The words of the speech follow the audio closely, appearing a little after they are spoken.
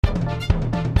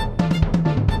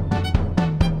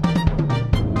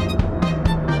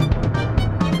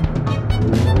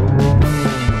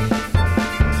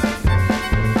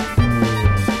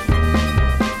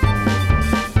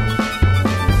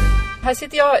här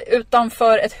sitter jag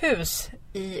utanför ett hus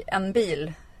i en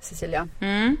bil, Cecilia.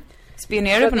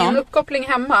 Spionerar du på någon? Min uppkoppling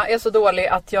hemma är så dålig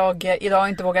att jag idag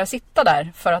inte vågar sitta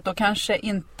där. För att då kanske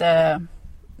inte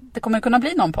det kommer kunna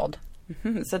bli någon podd.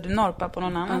 Så du norpar på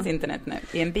någon annans internet nu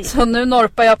i en bil? Så nu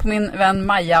norpar jag på min vän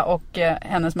Maja och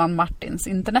hennes man Martins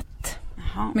internet.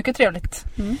 Jaha. Mycket trevligt.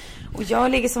 Och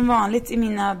jag ligger som vanligt i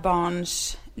mina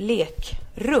barns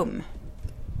lekrum.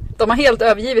 De har helt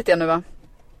övergivit det nu, va?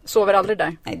 Sover aldrig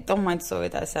där. Nej, de har inte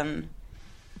sovit där sedan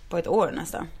på ett år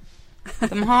nästan.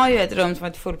 De har ju ett rum som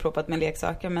är fullproppat med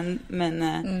leksaker,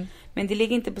 men det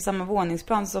ligger inte på samma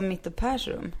våningsplan som mitt och Pers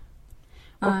rum.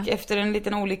 Och efter en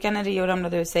liten olycka när Rio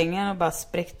ramlade ur sängen och bara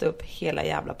spräckte upp hela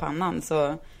jävla pannan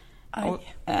så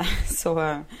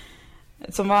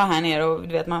som var här nere och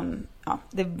du vet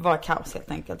det var kaos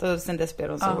helt enkelt. Och sen dess blev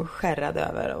de så skärrade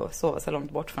över och sova så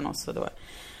långt bort från oss, och då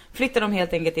flyttade de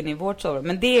helt enkelt in i vårt sovrum.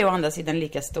 Men det är å andra sidan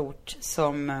lika stort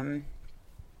som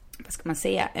vad ska man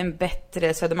säga, en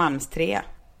bättre Södermalmstrea.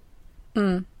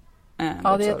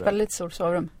 Ja, det är ett väldigt stort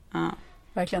sovrum. Ja.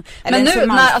 Verkligen. Eller men nu när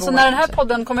den här kanske.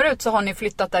 podden kommer ut så har ni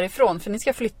flyttat därifrån. För ni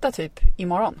ska flytta typ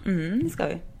imorgon. Det ska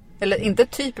vi. Eller inte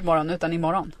typ imorgon utan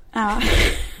imorgon. Ja.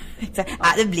 Exakt. Ja,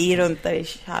 det blir runt där i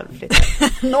halvflytt.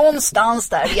 Någonstans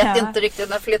där. Vet inte riktigt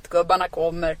när flyttgubbarna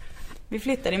kommer. Vi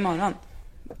flyttar imorgon.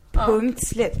 Punkt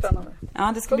slut. Spännande.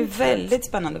 Ja, det ska bli väldigt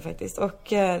spännande faktiskt. Och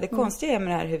det konstiga är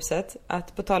med det här huset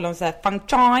att på tal om så här feng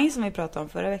shui som vi pratade om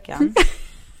förra veckan.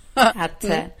 Att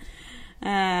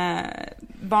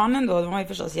barnen då, de var ju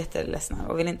förstås jätteledsna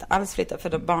och vill inte alls flytta,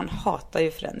 för barn hatar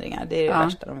ju förändringar. Det är det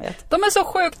värsta de vet. De är så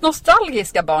sjukt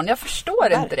nostalgiska barn. Jag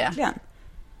förstår inte det. Verkligen.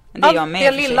 Men det är jag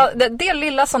med. Det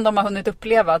lilla som de har hunnit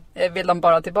uppleva vill de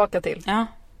bara tillbaka till. Ja.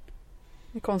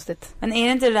 Det är konstigt. Men är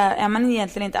det inte det där, är man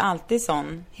egentligen inte alltid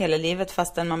sån hela livet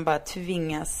fastän man bara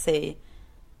tvingas sig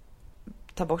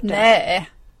ta bort det? Nej.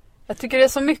 Jag tycker det är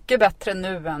så mycket bättre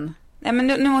nu än... Nej, men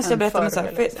nu måste jag berätta om en sak.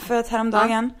 För att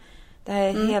häromdagen, det här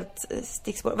är helt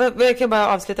stickspår. Jag kan bara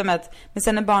avsluta med att, men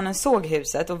sen när barnen såg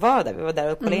huset och var där, vi var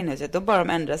där och kollade in huset, då bara de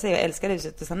ändrade sig och älskade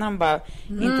huset. Och sen har de bara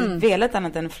inte velat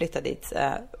annat än att flytta dit.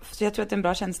 Så jag tror att det är en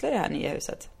bra känsla i det här nya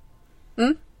huset.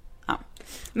 Ja.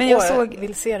 Men jag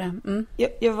vill se det.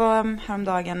 Jag var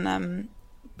häromdagen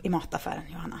i mataffären,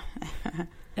 Johanna.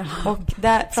 Och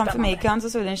där framför mig i kön så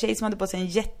såg det en tjej som hade på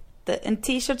sig en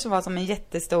t-shirt som var som en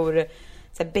jättestor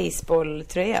så här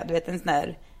baseballtröja. Du vet, en sån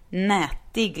där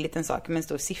nätig liten sak med en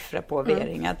stor siffra på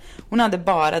V-ringad. Hon hade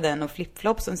bara den och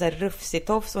flipflops och en sån här rufsig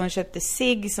tofs, och hon köpte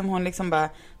cigg som hon liksom bara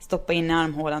stoppade in i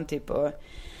armhålan typ och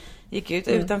gick ut.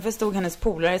 Utanför stod hennes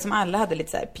polare som alla hade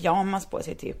lite så här pyjamas på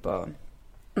sig typ, och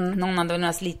någon hade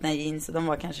några slitna jeans och de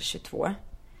var kanske 22.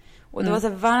 Och det var så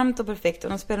här varmt och perfekt, och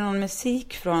de spelade någon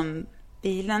musik från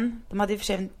bilen. De hade i och för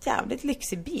sig en jävligt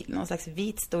lyxig bil, någon slags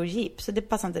vit stor jeep, så det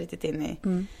passade inte riktigt in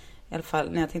i alla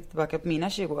fall när jag tänkte tillbaka på mina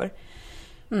 20 år.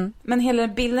 Men hela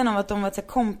bilden av att de var ett så här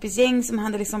kompisgäng som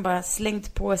hade liksom bara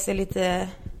slängt på sig lite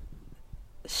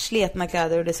sletna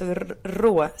kläder och det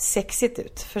såg sexigt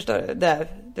ut. Förstår du?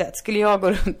 Det skulle jag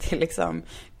gå runt i liksom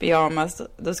pyjamas,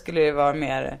 då skulle det vara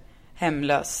mer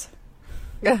hemlös.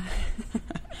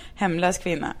 Hemlös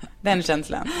kvinna. Den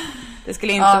känslan. Det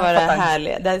skulle inte vara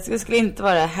härliga. Det skulle inte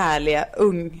vara härliga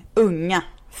unga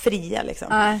fria liksom.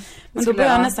 Men då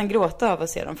började jag nästan gråta av att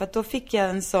se dem, för att då fick jag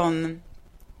en sån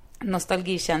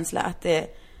nostalgikänsla att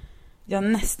jag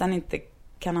nästan inte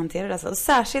kan hantera det. Och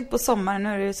särskilt på sommaren,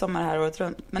 nu är det ju sommar här året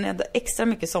runt, men det är extra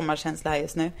mycket sommarkänsla här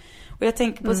just nu. Och jag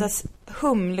tänker på så här,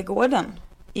 Humlegården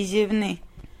i juni.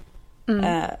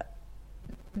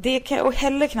 Det kan jag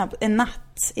heller knappt, en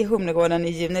natt i Humlegården i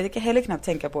juni, det kan jag heller knappt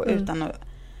tänka på utan att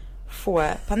få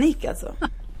panik alltså.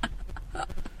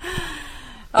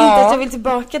 Inte att jag vill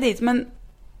tillbaka dit, men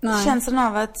känslan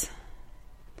av att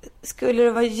skulle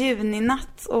det vara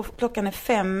juninatt och klockan är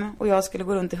 5 och jag skulle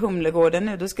gå runt i Humlegården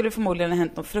nu, då skulle det förmodligen ha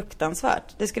hänt något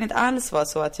fruktansvärt. Det skulle inte alls vara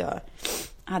så att jag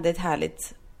hade ett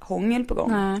härligt hångel på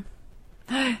gång. Nej.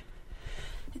 Nej.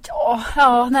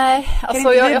 Alltså,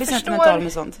 kan jag bli förstår... sentimental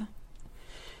med sånt?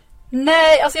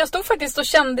 Nej, alltså jag stod faktiskt och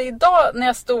kände idag när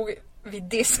jag stod vid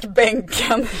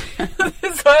diskbänken.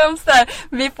 Så hemskt där.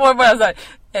 Vi får bara så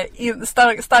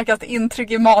här starkaste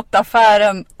intryck i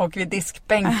mataffären och vid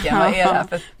diskbänken. Vad är det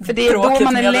här för det är då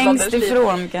man är längst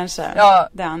ifrån kanske. Ja,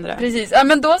 det andra. Precis. Ja,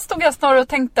 men då stod jag snarare och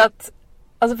tänkte att,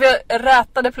 alltså för jag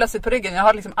rätade plötsligt på ryggen. Jag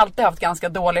har liksom alltid haft ganska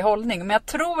dålig hållning, men jag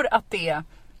tror att det,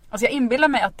 alltså jag inbillar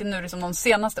mig att det nu liksom de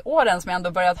senaste åren som jag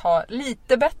ändå börjat ha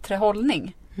lite bättre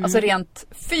hållning. Alltså rent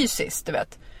fysiskt, du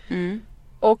vet.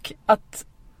 Och att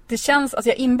det känns, alltså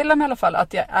jag inbillar mig i alla fall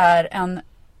att jag är en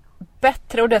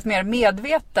bättre och det mer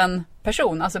medveten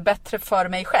person. Alltså bättre för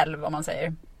mig själv, om man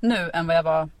säger. Nu än vad jag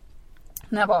var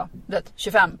när jag var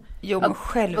 25. Jo, men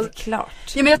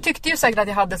självklart. Ja, men jag tyckte ju säkert att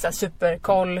jag hade så här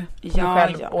superkoll på mig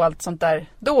själv och allt sånt där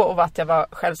då, och att jag var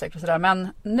självsäker och sådär. Men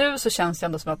nu så känns det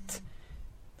ändå som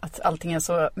att allting är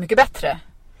så mycket bättre.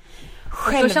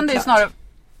 Självklart. Då kände jag snarare,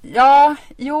 ja,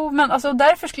 jo, men alltså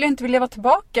därför skulle jag inte vilja vara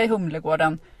tillbaka i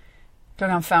Humlegården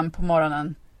 5:00 på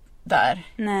morgonen där.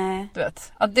 Nej. Du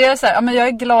vet. Att det är så här, ja, men jag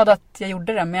är glad att jag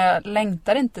gjorde det, men jag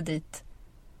längtar inte dit.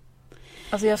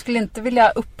 Alltså jag skulle inte vilja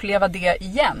uppleva det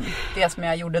igen. Det som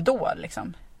jag gjorde då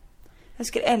liksom. Jag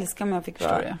skulle älska om jag fick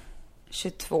vara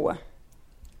 22.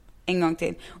 En gång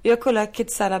till. Och jag kollade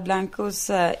Quetzala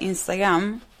Blancos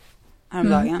Instagram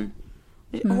häromdagen.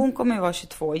 Hon kommer ju vara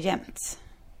 22 jämt.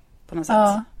 På något sätt.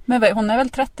 Ja, men hon är väl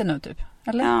 30 nu typ?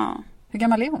 Eller? Ja. Hur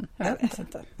gammal är hon? Jag vet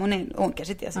inte. Hon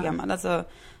kanske inte är så gammal. Alltså,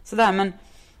 sådär, men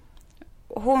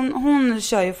hon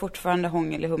kör ju fortfarande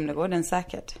hångel i Humlegården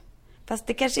säkert. Fast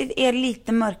det kanske är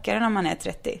lite mörkare när man är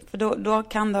 30. För då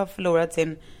kan det ha förlorat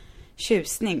sin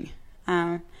tjusning.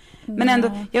 Men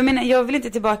ändå, jag menar, jag vill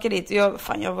inte tillbaka dit.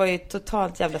 Jag var ju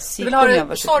totalt jävla psyko. Du vill ha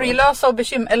det sorglösa och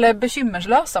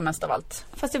bekymmerslösa mest av allt.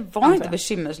 Fast det var inte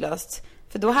bekymmerslöst.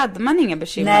 För då hade man inga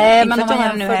bekymmer. Nej, inte men om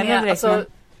man nu heller direkt, alltså,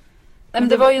 men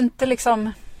det var ju inte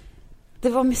liksom... Det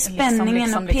var med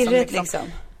spänningen och pirret liksom.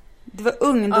 Det var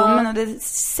ungdomen och det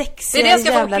sexiga det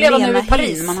ska jävla Lena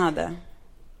hyn man hade.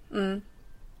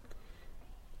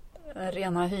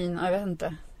 Rena hyn, jag vet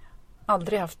inte.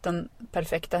 Aldrig haft den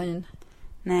perfekta hyn.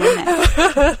 Nej.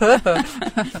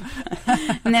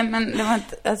 Nej, men det var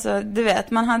inte, alltså du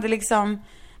vet, man hade liksom,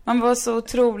 man var så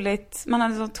otroligt, man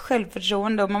hade sånt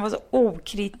självförtroende och man var så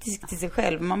okritisk till sig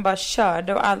själv. Man bara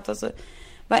körde och allt, och så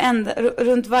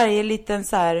runt varje liten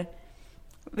så här,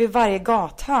 vid varje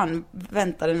gathörn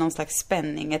väntade någon slags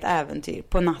spänning, ett äventyr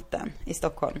på natten i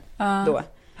Stockholm då.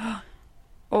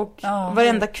 Och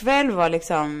varenda kväll var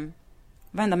liksom,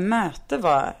 varenda möte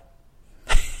var...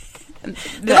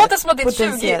 Det låter som att ditt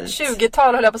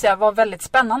 20-tal, höll jag på att säga, var väldigt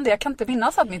spännande. Jag kan inte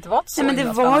minnas att det inte var så. Nej, men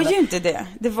det var ju inte det.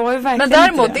 Det var ju verkligen men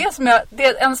däremot, inte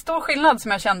det. En stor skillnad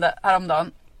som jag kände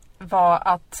häromdagen var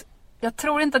att jag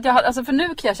tror inte att jag hade... Alltså för nu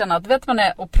kan jag känna att, vet man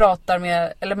är och pratar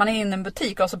med... Eller man är inne i en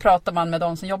butik och så pratar man med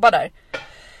de som jobbar där.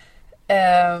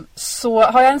 Så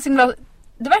har jag en signal...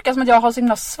 Det verkar som att jag har så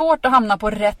himla svårt att hamna på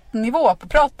rätt nivå på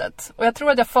pratet. Och jag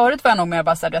tror att jag förut var nog med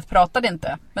bara så här, att jag pratade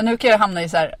inte. Men nu kan jag hamna i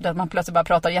så här, att man plötsligt bara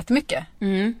pratar jättemycket.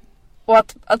 Och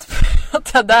att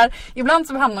där, ibland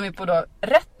så hamnar vi på då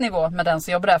rätt nivå med den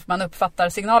som jobbar där. För man uppfattar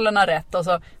signalerna rätt och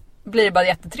så blir det bara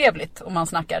jättetrevligt om man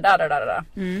snackar där.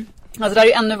 Alltså det är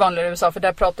ju ännu vanligare i USA, för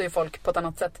där pratar ju folk på ett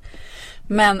annat sätt.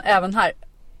 Men även här.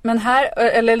 Men här,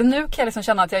 eller nu kan jag liksom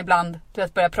känna att jag ibland, du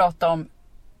vet, börjar prata om...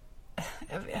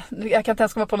 Jag kan inte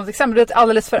ens komma på något exempel. Det är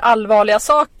alldeles för allvarliga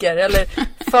saker eller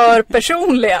för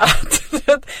personliga.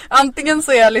 Antingen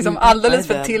så är jag liksom alldeles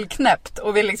för tillknäppt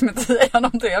och vill liksom inte säga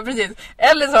någonting. Ja, precis.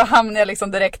 Eller så hamnar jag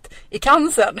liksom direkt i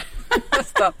cancern.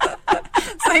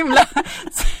 Så himla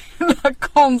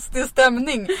konstig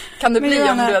stämning kan det bli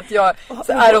om du vet, jag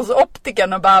är hos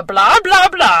optiken och bara bla bla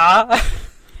bla.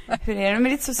 Hur är det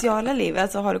med ditt sociala liv?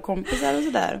 Alltså, har du kompisar och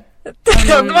sådär?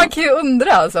 Man kan ju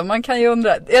undra alltså. Man kan ju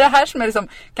undra. Är det här som är liksom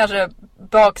kanske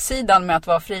baksidan med att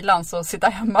vara frilans och sitta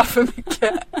hemma för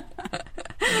mycket?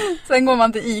 Sen går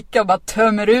man till ICA och bara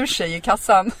tömmer ur sig i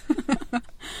kassan.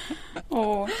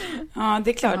 Ja,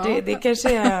 det är klart. Det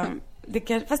kanske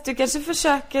är... fast du kanske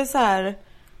försöker så här...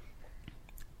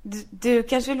 Du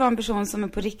kanske vill vara en person som är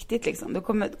på riktigt liksom. Du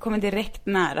kommer direkt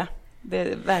nära. Det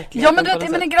är verkligen. Ja, men du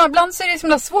vet, ibland så är det så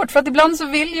himla svårt. För att ibland så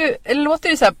vill ju... Eller låter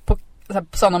det så här på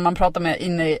sådana man pratar med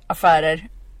inne i affärer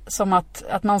som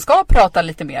att man ska prata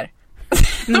lite mer.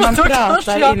 När man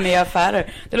pratar inne i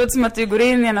affärer. Det låter som att du går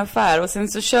in i en affär och sen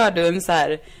så kör du en så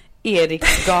här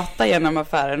Eriksgata genom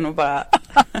affären och bara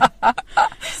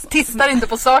tittar inte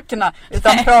på sakerna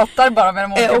utan pratar bara med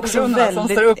de olika personerna som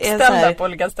står uppställda på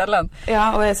olika ställen.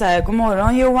 Ja, och är så här: god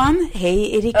morgon Johan,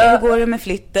 hej Erika, hur går det med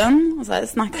flytten? Och så här,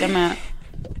 snacka med...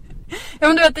 Ja,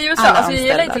 men du vet, i USA, alltså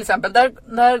i LA till exempel,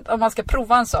 där om man ska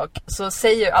prova en sak så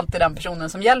säger ju alltid den personen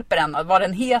som hjälper en vad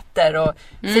den heter och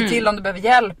säger till om du behöver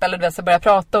hjälp eller du vet, så börja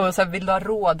prata och så här, vill du ha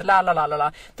råd,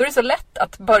 lalalala. Då är det så lätt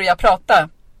att börja prata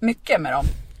mycket med dem.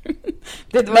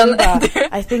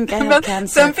 Men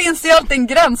sen finns det ju alltid en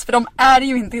gräns, för de är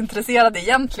ju inte intresserade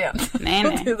egentligen.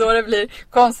 Nej. Det är då det blir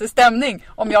konstig stämning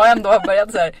om jag ändå har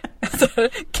börjat så här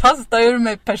kasta ur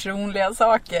mig personliga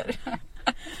saker.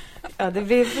 Ja, det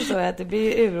blir, förstår jag, att det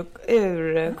blir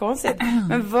ur konstigt.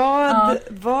 Men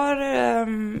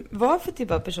vad för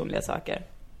typ av personliga saker?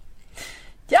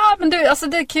 Ja, men du, alltså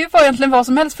det kan ju vara egentligen vad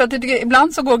som helst, för att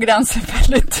ibland så går gränsen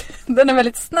väldigt den är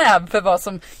väldigt snäv för vad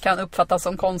som kan uppfattas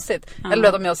som konstigt.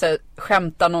 Eller om jag säger,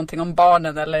 skämtar någonting om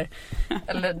barnen eller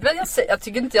jag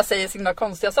tycker inte jag säger så himla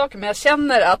konstiga saker, men jag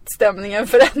känner att stämningen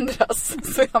förändras.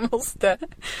 Så jag måste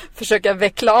försöka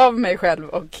veckla av mig själv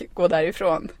och gå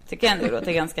därifrån. Tycker jag ändå det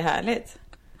låter ganska härligt.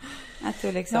 Att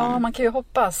du liksom... Ja, man kan ju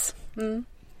hoppas.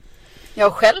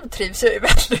 Jag själv trivs ju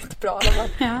väldigt bra.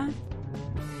 Ja.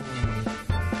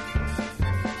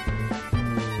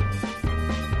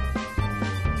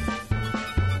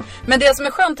 Men det som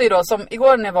är skönt är ju då, som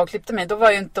igår när jag var och klippte mig, då var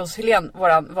jag ju inte hos Helene,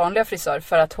 våran vanliga frisör,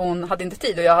 för att hon hade inte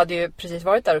tid och jag hade ju precis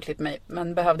varit där och klippt mig,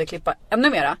 men behövde klippa ännu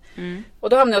mera. Och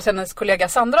då hamnade jag hos hennes kollega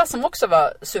Sandra som också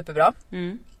var superbra.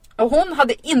 Och hon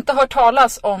hade inte hört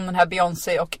talas om den här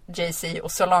Beyoncé och Jay-Z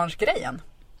och Solange-grejen.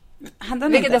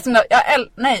 Vilket är som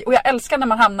jag älskar när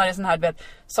man hamnar i sån här,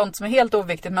 sånt som är helt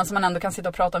oviktigt men som man ändå kan sitta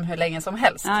och prata om hur länge som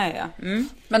helst.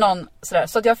 Med någon sådär.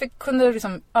 Så att jag kunde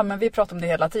liksom, men vi pratar om det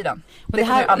hela tiden. Och det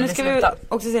här, nu ska vi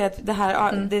också säga att det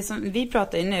här, det som vi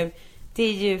pratar i nu, det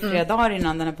är ju flera dagar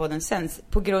innan den här podden sänds.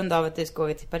 På grund av att du ska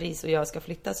åka till Paris och jag ska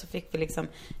flytta, så fick vi liksom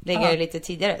lägga det lite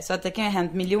tidigare. Så att det kan ju ha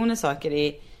hänt miljoner saker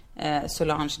i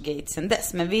Solange Gate sen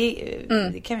dess. Men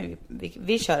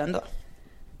vi kör ändå.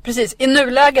 Precis, i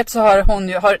nuläget så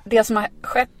har det som har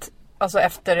skett, alltså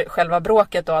efter själva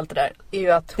bråket och allt det där, är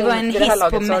ju att hon, det var en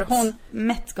hiss på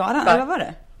Met-galan, eller vad var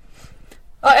det?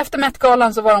 Ja, efter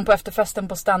Met-galan så var hon på efterfesten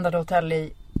på Standard Hotel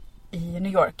i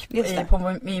New York,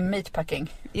 i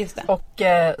meatpacking. Just det. Och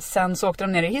sen så åkte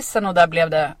de ner i hissen och där blev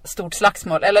det stort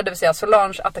slagsmål. Eller det vill säga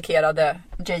Solange attackerade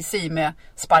Jay-Z med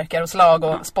sparkar och slag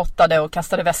och spottade och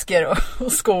kastade väskor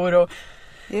och skor och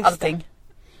allting.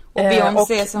 Och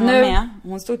Beyoncé som var med,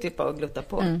 hon stod typ och gluttade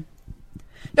på.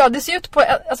 Ja, det ser ut på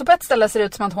ett ställe ser det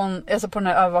ut som att hon, alltså på den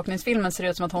här övervakningsfilmen ser det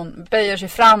ut som att hon böjer sig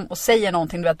fram och säger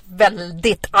någonting, du vet,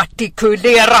 väldigt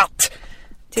artikulerat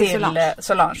till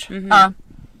Solange. Ja.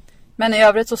 Men i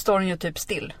övrigt så står hon ju typ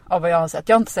still av vad jag har sett.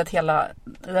 Jag har inte sett hela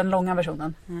den långa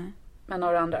versionen. Men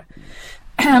några andra.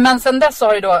 Men sen dess så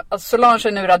har ju då, alltså Solange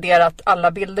har nu raderat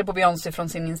alla bilder på Beyoncé från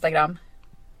sin Instagram.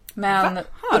 Men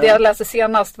och det jag läste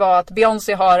senast var att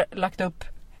Beyoncé har lagt upp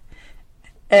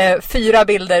 4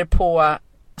 bilder på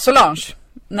Solange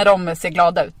när de ser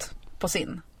glada ut på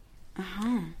sin.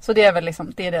 Så det är väl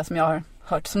liksom, det är det som jag har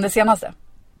hört som det senaste.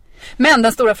 Men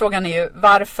den stora frågan är ju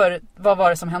vad var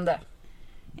det som hände?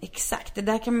 Exakt, det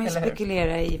där kan man ju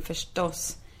spekulera i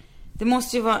förstås. Det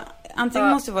måste ju vara, antingen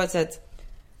måste det vara ett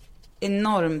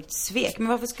enormt svek, men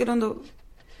varför skulle hon då...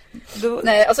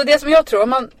 Nej, alltså det som jag tror, om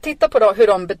man tittar på hur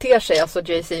de beter sig, alltså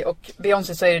Jay-Z och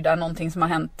Beyoncé, så är det där någonting som har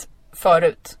hänt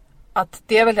förut. Att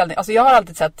det är väl, alltså jag har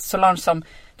alltid sett Solange som,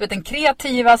 du vet, den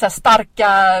kreativa, så här starka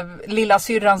lilla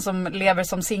syrran som lever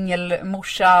som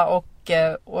singelmorsa och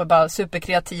är bara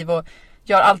superkreativ och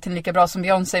gör allting lika bra som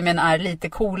Beyoncé, men är lite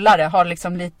coolare, har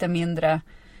liksom lite mindre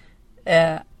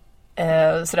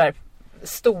sådär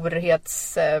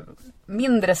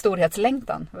mindre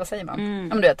storhetslängtan, vad säger man? Ja,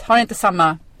 men du vet, har inte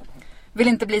samma, vill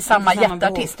inte bli samma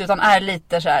jätteartist behov, utan är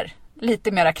lite så här,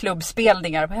 lite mera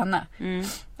klubbspelningar på henne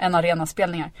än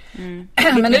arenaspelningar.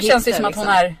 Men nu känns det som att hon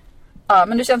är,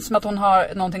 men det känns som att hon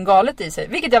har någonting galet i sig,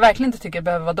 vilket jag verkligen inte tycker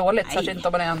behöver vara dåligt. Nej, särskilt inte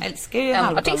om man är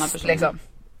en artist liksom.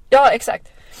 Ja, exakt.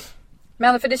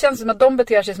 Men för det känns som att de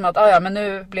beter sig som att men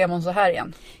nu blev hon så här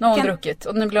igen. Nu har hon druckit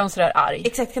och nu blev hon så där arg.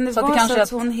 Exakt, kan det vara så att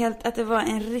hon att det var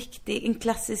en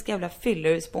klassisk jävla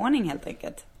fyllerspåning helt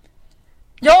enkelt?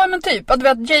 Ja, men typ. Att du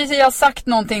vet, Jay-Z har sagt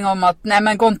någonting om att nej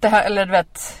men gå inte här, eller du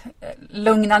vet,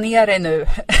 lugna ner dig nu.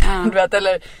 Du vet,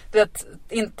 eller du vet,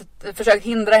 inte försök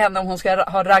hindra henne om hon ska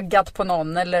ha raggat på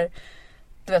någon, eller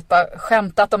du vet, bara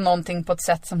skämtat om någonting på ett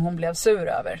sätt som hon blev sur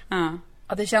över.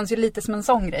 Ja, det känns ju lite som en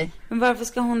sån grej. Men varför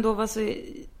ska hon då vara så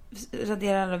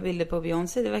radera alla bilder på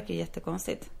Beyoncé? Det verkar ju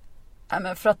jättekonstigt. Ja,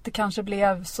 men för att det kanske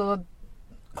blev så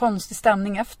konstig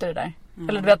stämning efter det där.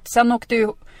 Eller du vet, sen åkte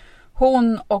ju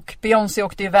hon och Beyoncé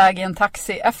åkte iväg i en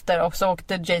taxi efter, och så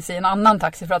åkte Jay-Z i en annan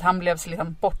taxi för att han blev så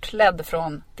liksom bortledd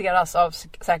från deras av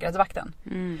säkerhetsvakten.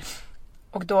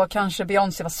 Och då kanske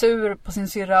Beyoncé var sur på sin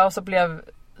syrra, och så blev,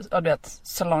 du vet,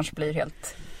 Solange blir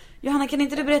helt... Johanna, kan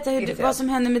inte du berätta vad som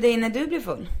hände med dig när du blev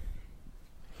full?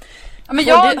 Ja, men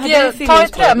jag tar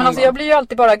ett trä, men alltså jag blir ju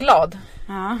alltid bara glad.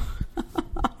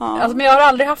 Alltså, men jag har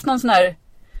aldrig haft någon sån här...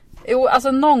 Jo,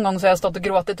 alltså någon gång så har jag stått och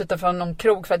gråtit utanför någon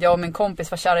krog för att jag och min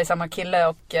kompis var kära i samma kille,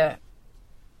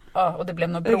 och det blev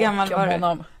något bråk. Hur gammal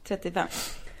var du? 35?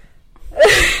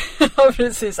 Ja,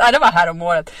 precis. Det var här om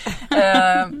året.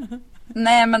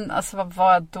 Nej, men alltså vad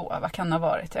var jag då? Vad kan det ha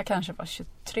varit? Jag kanske var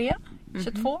 23,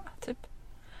 22 typ.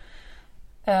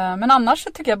 Men annars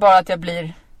så tycker jag bara att jag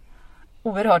blir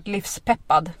oerhört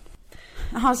livspeppad.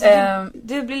 Jaha, så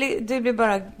du blir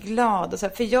bara glad och så.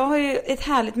 För jag har ju ett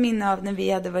härligt minne av när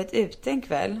vi hade varit ute en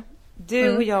kväll.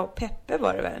 Du och jag och Peppe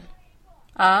var det väl?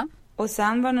 Ja. Och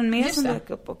sen var någon mer som dök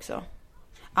upp också.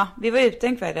 Ja, vi var ute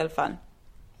en kväll i alla fall.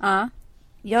 Ja.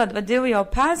 Ja, det var du och jag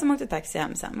och Per som åkte taxi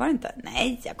hem sen, var det inte?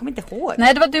 Nej, jag kommer inte ihåg.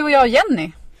 Nej, det var du och jag och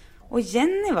Jenny. Och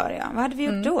Jenny var det, ja. Vad hade vi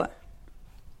gjort då?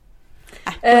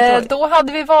 Då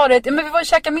hade vi varit... Ja, men vi var och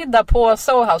käkade middag på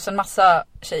Soho House, en massa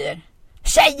tjejer.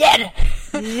 Tjejer!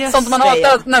 Sånt man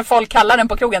hatar när folk kallar den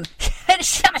på krogen.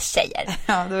 Tjena tjejer!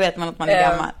 Ja, då vet man att man är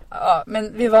gammal. Ja,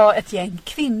 men vi var ett gäng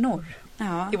kvinnor.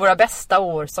 Ja. I våra bästa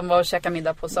år som var och käkade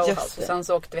middag på Soho House. Och sen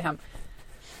så åkte vi hem.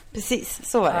 Precis,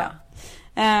 så var det.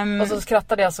 Och så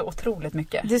skrattade jag så otroligt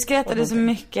mycket. Du skrattade så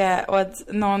mycket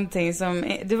åt någonting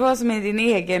som... Du var som i din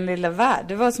egen lilla värld.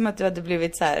 Det var som att du hade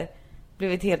blivit så här...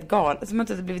 Blivit helt galen. Som att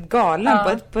du hade blivit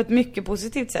galen på ett mycket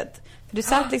positivt sätt. För du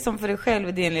satt liksom för dig själv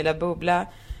i din lilla bubbla.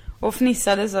 Och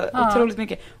fnissade så otroligt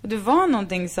mycket. Och det var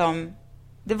någonting som...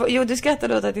 du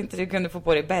skrattade åt att inte du kunde få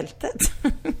på dig bältet.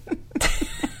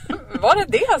 Var det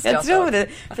det? Jag tror det.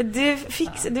 För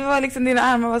du var liksom, dina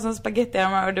armar var som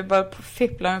spagettiarmar och du bara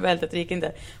fipplade med bältet och det gick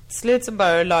inte. Till slut så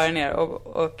bara la du ner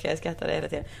och skrattade hela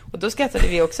tiden. Och då skrattade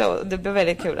vi också och det blev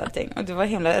väldigt kul allting. Och du var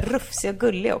himla rufsig och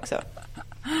gullig också.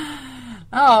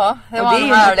 Ja, det var en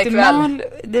härlig kväll.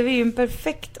 Det är ju en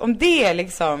perfekt, om det är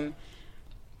liksom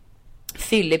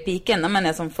fyllepiken när man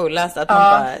är som fullast, att man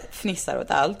bara fnissar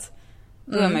åt allt.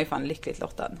 Då är man ju fan lyckligt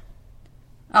lottad.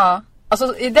 Ja.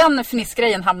 Alltså i den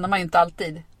fnissgrejen hamnar man ju inte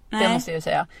alltid. Nej. Det måste jag ju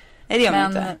säga. Nej, det gör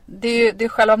man men inte. Det är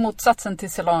själva motsatsen till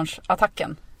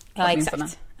Solange-attacken. Ja,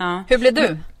 exakt. Ja. Hur blir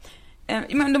du?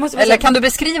 Men eller kan du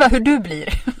beskriva hur du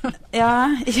blir? Ja,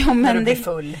 men när du blir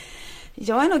full.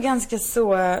 Jag är nog ganska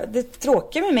så... Det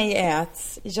tråkiga med mig är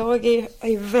att jag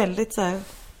är väldigt så här,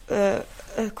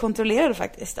 kontrollerad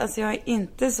faktiskt. Alltså jag är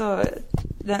inte så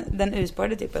den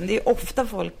utspårade typen. Det är ofta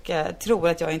folk tror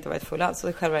att jag inte varit full alls. Och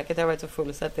i själva verket har jag varit så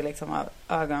full så att det liksom har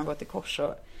ögonen gått i kors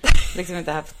och liksom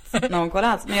inte haft någon koll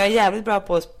alls. Men jag är jävligt bra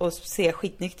på att se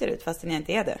skitnykter ut fast jag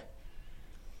inte är det.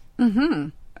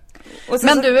 Mhm.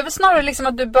 Men du är väl snarare liksom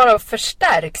att du bara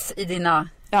förstärks i dina...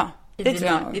 Ja, det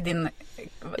tror jag. I din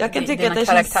jag kan tycka att det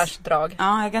karaktärsdrag.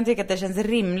 Jag kan tycka att det känns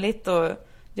rimligt att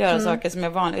göra saker som är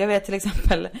vanligt. Jag vet till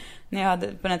exempel när jag hade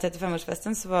på den här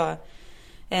 35-årsfesten så var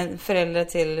en förälder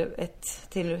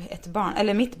till ett barn,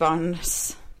 eller mitt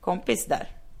barns kompis där.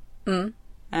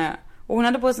 Och hon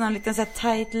hade på sig en liten så här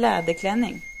tight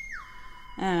läderklänning.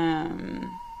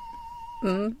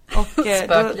 Och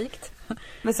spöklikt.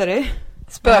 Vad sa du?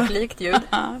 Spöklikt ljud.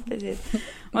 Ja, precis.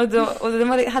 Och den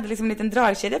hade liksom en liten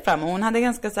dragkedja fram och hon hade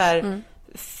ganska så här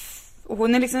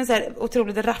hon är liksom en så här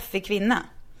otroligt raffig kvinna.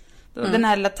 Den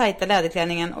här lilla tajta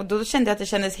läderklänningen och då kände jag att det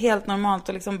kändes helt normalt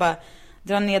att liksom bara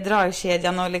dra ner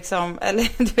dragkedjan och liksom eller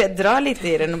du vet dra lite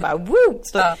i den och bara woo,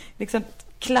 så liksom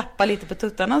klappa lite på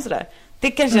tuttarna och så där.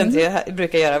 Det kanske inte jag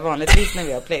brukar göra vanligtvis när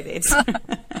vi har playdates.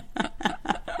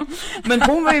 Men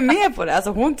hon var ju med på det.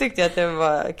 Alltså hon tyckte att det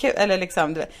var kul. Eller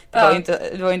liksom, det var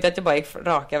ju inte att jag bara gick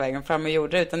raka vägen fram och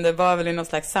gjorde det. Utan det var väl i någon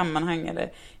slags sammanhang.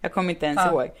 Eller, jag kommer inte ens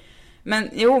ihåg.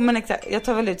 Men exakt. Jag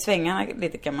tar väl ut svängarna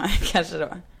lite kan man kanske då.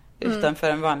 Utanför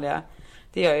den vanliga.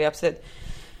 Det gör jag ju absolut.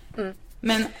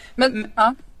 Men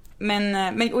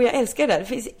och jag älskar det där. Det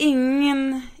finns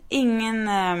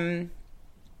ingen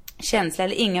känsla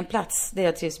eller ingen plats där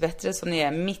jag trivs bättre som när jag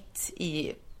är mitt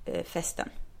i festen.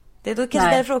 Det är då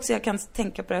kanske därför också jag kan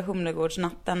tänka på det här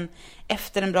Humlegårdsnatten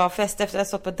efter en bra fest, efter att jag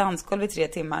stått på ett dansgolv i 3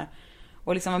 timmar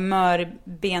och liksom var mör i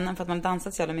benen för att man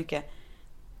dansat så jävla mycket.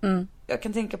 Jag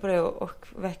kan tänka på det och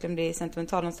verkligen bli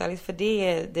sentimental nostalgisk, för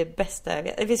det är det bästa.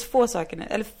 Det finns få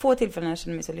tillfällen när jag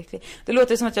känner mig så lycklig. Det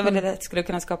låter som att jag väldigt lätt skulle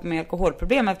kunna skapa mig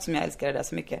alkoholproblem eftersom jag älskar det där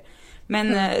så mycket.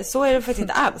 Men så är det faktiskt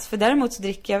inte alls. För däremot så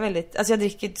dricker jag väldigt... Alltså jag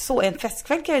dricker så... En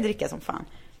festkväll kan jag dricka som fan.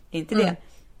 Inte det.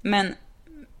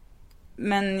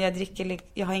 Men jag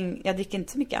dricker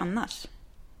inte så mycket annars.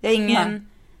 Jag är ingen...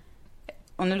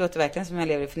 Och nu låter det verkligen som jag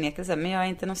lever i förnekelse. Men jag är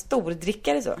inte någon stor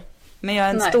drickare så. Men jag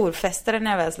är en stor festare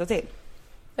när jag väl slår till.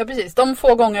 Ja, precis. De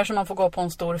få gånger som man får gå på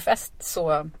en stor fest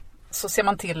så ser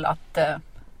man till att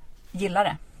gilla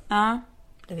det. Ja.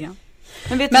 Lite grann.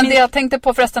 Men det jag tänkte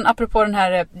på förresten, apropå den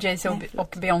här Jay-Z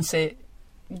och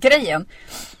Beyoncé-grejen.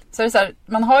 Så är det så här,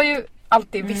 man har ju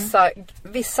alltid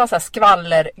vissa så här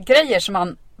skvallergrejer som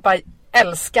man bara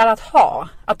älskar att ha.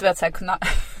 Att du vet så här kunna...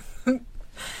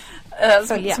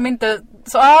 som inte...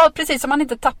 precis, som man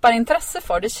inte tappar intresse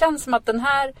för. Det känns som att den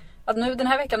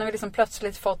här veckan har vi liksom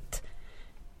plötsligt fått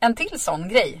en till sån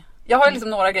grej. Jag har ju liksom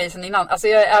några grejer sedan innan. Alltså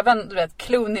jag är även, du vet,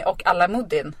 Clooney och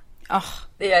Alamuddin.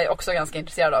 Det är jag också ganska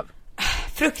intresserad av.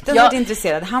 fruktansvärt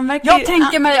intresserad. Han verkar jag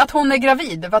tänker mig att hon är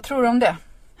gravid. Vad tror du om det?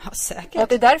 Ja, säkert. Och att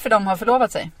det är därför de har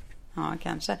förlovat sig. Ja,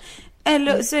 kanske.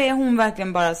 Eller så är hon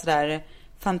verkligen bara sådär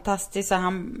fantastisk. Så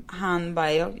han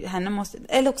bara, henne måste...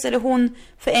 Eller också är det hon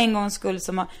för en gångs skull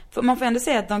som har... För man får ändå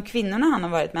säga att de kvinnorna han har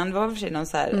varit med, det var för sig någon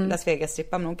så här Las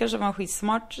Vegas-strippa, men hon kanske var en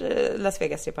skitsmart Las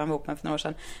Vegas-strippa han var ihop med för några år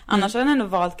sedan. Annars har han ändå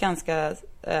valt ganska...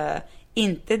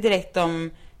 inte direkt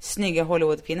de snygga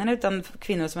Hollywood-kvinnorna, utan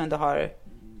kvinnor som ändå har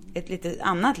ett lite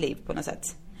annat liv på något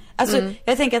sätt. Alltså,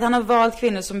 jag tänker att han har valt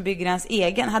kvinnor som bygger hans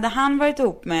egen. Hade han varit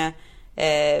ihop med,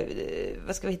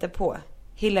 vad ska vi hitta på?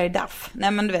 Hilary Duff.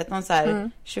 Nej, men du vet, någon så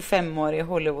här 25-årig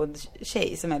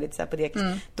Hollywood-tjej som är lite så här på det.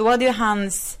 Då hade ju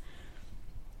hans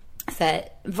så här,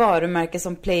 varumärke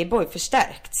som Playboy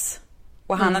förstärkts.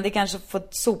 Och han hade kanske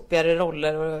fått sopigare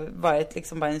roller och varit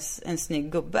liksom bara en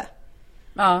snygg gubbe.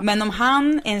 Ja. Men om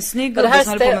han är en snygg gubbe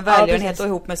som håller på med välgörenhet och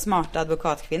ihop med smarta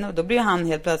advokatkvinnor, då blir han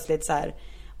helt plötsligt så här: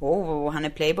 han är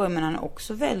Playboy, men han är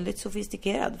också väldigt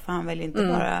sofistikerad. För han väljer inte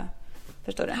bara...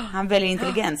 Förstår du? Han väljer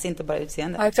intelligens, inte bara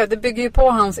utseende. Ja, exakt. Det bygger ju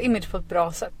på hans image på ett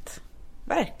bra sätt.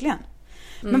 Verkligen.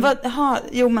 Men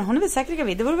men hon är väl säkert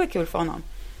gravid. Det vore väl kul för honom.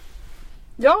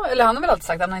 Ja, eller han har väl alltid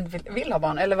sagt att han inte vill ha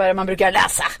barn. Eller vad är det man brukar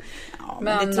läsa? Ja,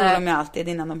 men det tror de ju alltid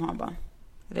innan de har barn.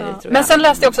 Men sen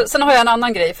läste jag också, sen har jag en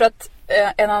annan grej. För att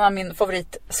en annan min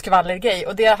favoritskvallergrej.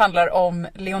 Och det handlar om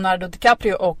Leonardo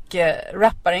DiCaprio och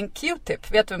rapparen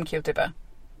Q-Tip. Vet du vem Q-Tip är?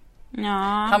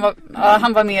 Ja.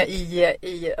 Han var med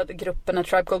i gruppen A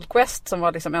Tribe Called Quest, som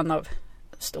var liksom en av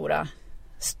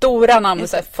stora namn,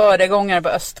 så här, föregångare på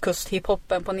östkust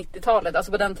hiphopen på 90-talet.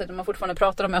 Alltså på den tiden man fortfarande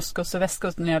pratade om östkust och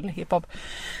västkust när det gäller hiphop.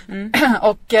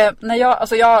 Och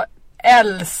jag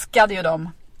älskade ju dem.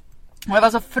 Och jag var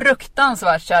så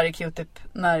fruktansvärt kär i Q-Tip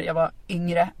när jag var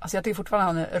yngre. Alltså jag tycker fortfarande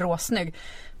han är råsnygg.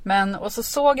 Och så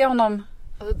såg jag honom,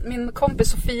 alltså min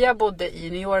kompis Sofia bodde i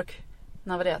New York.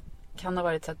 När var det? Kan ha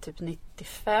varit så här, typ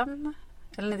 95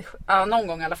 eller 97, någon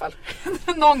gång i alla fall.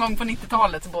 Någon gång på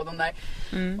 90-talet så bodde de där.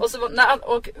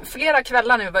 Och flera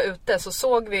kvällar när vi var ute så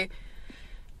såg vi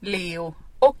Leo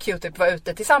och Q-Tip var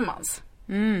ute tillsammans.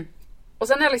 Och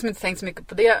sen har jag liksom inte tänkt så mycket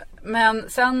på det. Men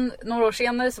sen några år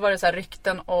senare så var det så här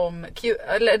rykten om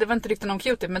eller det var inte rykten om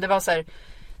Q-Tip, men det var så här,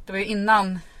 det var ju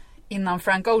innan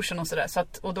Frank Ocean och sådär.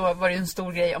 Och då var det ju en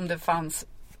stor grej om det fanns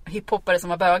hiphoppare som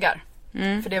var bögar.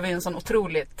 För det var ju en sån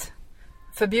otroligt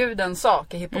förbjuden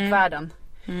sak i hiphopvärlden.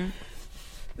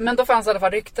 Men då fanns i alla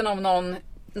fall rykten om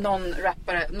någon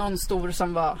rappare, någon stor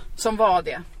som var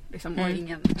det liksom, och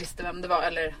ingen visste vem det var,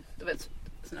 eller du vet,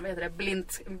 vad heter det,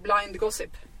 blind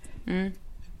gossip.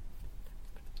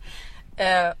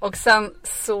 Och sen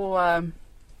så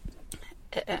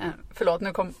förlåt,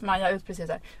 nu kom Maja ut precis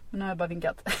här, men nu har jag bara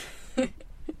vinkat.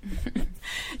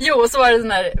 Jo, så var det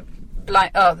sån här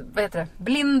vad heter det?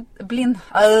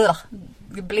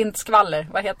 Blind skvaller.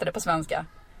 Vad heter det på svenska?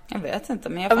 Jag vet inte,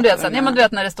 men du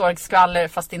vet när det står skvaller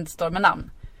fast det inte står med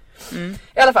namn.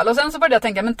 I alla fall. Och sen så började jag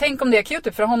tänka, men tänk om det är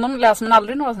Q-Tip. För honom läser man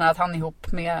aldrig något sånt här att han är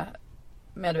ihop med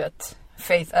du vet,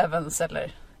 Faith Evans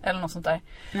eller något sånt där.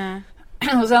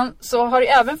 Och sen så har det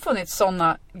även funnits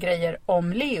såna grejer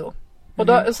om Leo.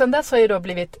 Och sen dess har jag då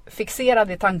blivit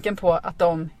fixerad i tanken på att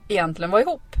de egentligen var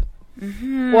ihop.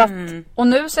 Och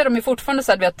nu ser de ju fortfarande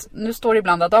så här, vet, nu står det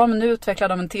ibland att men nu utvecklar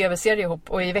de en tv-serie ihop.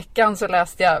 Och i veckan så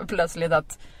läste jag plötsligt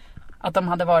att de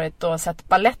hade varit och sett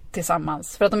ballett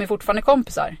tillsammans. För att de är fortfarande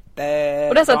kompisar. Och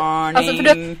det är så att, alltså, för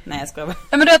nej, jag skojar bara.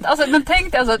 Men du vet, alltså, men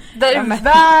tänk dig, alltså, det är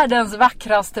världens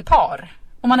vackraste par.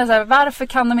 Och man är så här, varför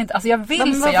kan de inte, alltså jag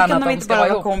vill så gärna att de ska vara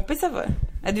ihop. Kompisar för?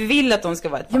 Du vill att de ska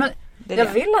vara ett par? Jag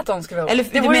vill att de ska vara ihop.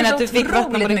 Eller du menar att du fick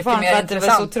vattna på din kvarn för att det var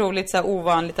så otroligt så här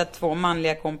ovanligt att två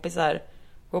manliga kompisar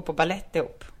går på ballett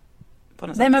ihop?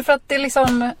 Nej, men för att det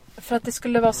liksom, för att det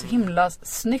skulle vara så himla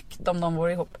snyggt om de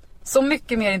vore ihop. Så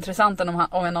mycket mer intressant än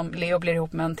om Leo blir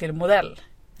ihop med en till modell.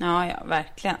 Ja,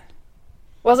 verkligen.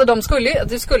 Och alltså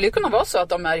det skulle ju kunna vara så att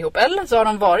de är ihop. Eller så har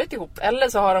de varit ihop. Eller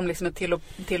så har de liksom ett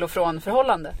till och från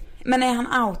förhållande. Men är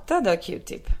han outad då,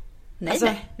 Q-Tip? Nej, alltså,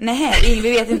 nej,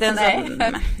 vi vet inte ens nej.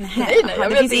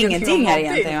 Det finns ingenting här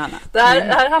egentligen, Johanna. Det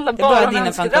här handlar bara om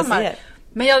dina fantasier.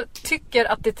 Men jag tycker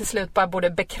att det till slut bara borde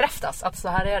bekräftas att så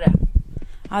här är det.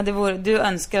 Ja, du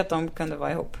önskar att de kunde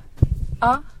vara ihop.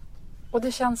 Ja. Och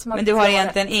det känns som att... Men du har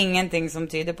egentligen ingenting som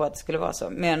tyder på att det skulle vara så.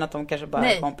 Mer än att de kanske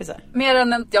bara är kompisar. Mer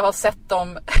än att jag har sett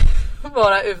dem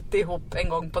vara ute ihop en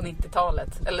gång på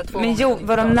 90-talet. Eller 2 gånger. Men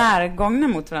var de närgångna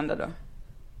mot varandra då?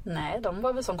 Nej, de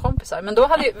var väl som kompisar. Men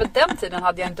då vid den tiden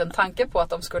hade jag inte en tanke på att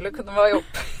de skulle kunna vara ihop.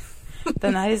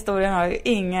 Den här historien har ju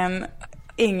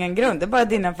ingen grund. Det är bara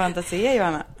dina fantasier,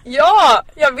 Johanna. Ja,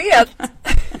 jag vet.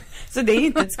 Så det är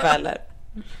inte ett skvaller.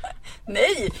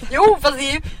 Nej, jo, fast det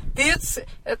är ju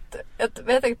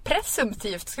ett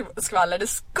presumtivt skvaller. Det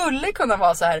skulle kunna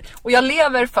vara så här. Och jag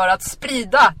lever för att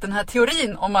sprida den här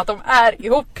teorin om att de är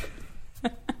ihop.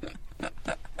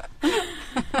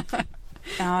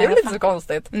 Ja, det är väl inte så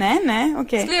konstigt. Nej,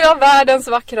 okej. Skulle jag världens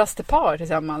vackraste par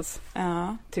tillsammans.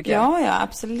 Ja, tycker jag. Ja,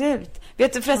 absolut.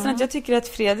 Vet du förresten att jag tycker att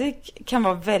Fredrik kan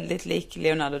vara väldigt lik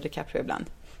Leonardo DiCaprio ibland.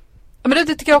 Ja, men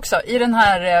det tycker jag också. I den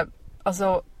här,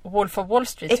 alltså Wolf of Wall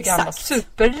Street tycker jag han var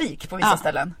superrik på vissa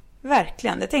ställen.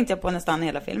 Verkligen, det tänkte jag på nästan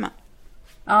hela filmen.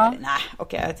 Ja. Nej,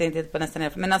 okej, jag tänkte inte på nästan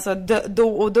hela filmen. Men alltså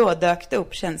då och då dök det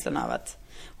upp känslan av att...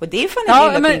 Och det är fan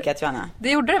inte illa pinkat, Johanna.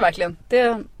 Det gjorde det verkligen.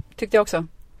 Det tyckte jag också.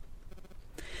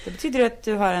 Det betyder att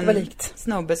du har en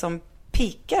snubbe som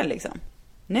pikar liksom.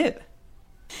 Nu.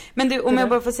 Men du, om jag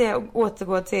bara får säga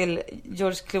återgå till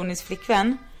George Clooneys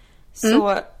flickvän.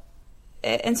 Så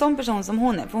en sån person som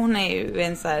hon är. För hon är ju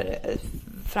en så här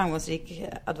framgångsrik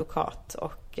advokat.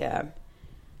 Och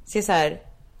ser så här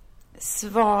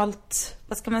svalt,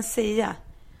 vad ska man säga?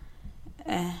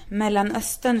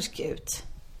 Mellanösternsk ut.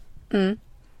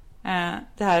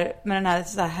 Det här med den här,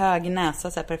 så här hög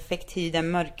näsa, så här perfekt hy, det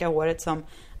mörka håret som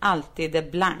alltid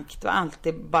är blankt och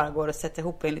alltid bara går att sätta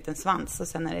ihop i en liten svans och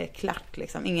sen är det klart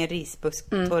liksom. Ingen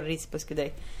torr risbuske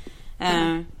direkt.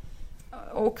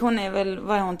 Och hon är väl,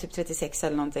 vad är hon, typ 36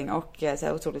 eller någonting och så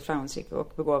här otroligt framgångsrik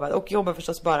och begåvad och jobbar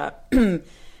förstås bara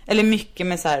eller mycket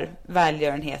med så här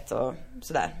välgörenhet och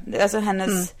sådär. Alltså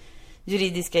hennes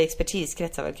juridiska expertis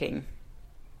kretsar väl kring,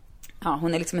 ja,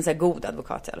 hon är liksom en så här god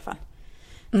advokat i alla fall.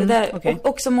 Det där, och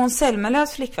också Måns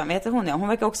Zelmerlöws flickvän, vet du hon är? Hon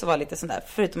verkar också vara lite sån där,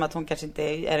 förutom att hon kanske inte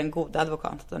är en god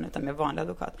advokat utan mer vanlig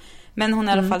advokat. Men hon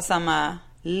är i alla fall samma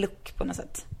look på något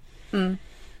sätt. Den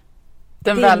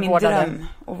det är min dröm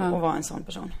att vara en sån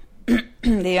person.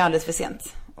 Det är ju alldeles för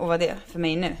sent att vara det för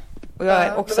mig nu. Och jag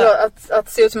är också...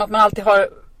 att se ut som att man alltid har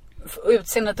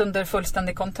utseendet under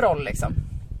fullständig kontroll liksom.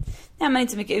 Ja, men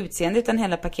inte så mycket utseende utan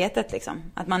hela paketet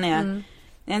liksom. Att man är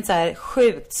en så här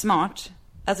sjukt smart.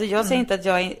 Alltså jag säger inte att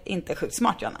jag är inte sjukt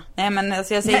smart, Johanna. Nej, men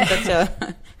alltså jag säger inte att jag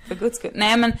för guds skull.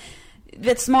 Nej, men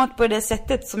vet, smart på det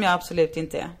sättet som jag absolut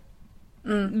inte är.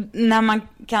 När man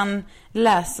kan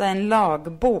läsa en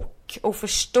lagbok och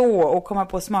förstå och komma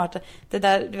på smarta. Det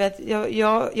där, du vet,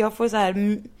 jag får så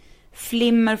här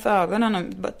flimmer för ögonen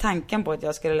om tanken på att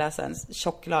jag skulle läsa en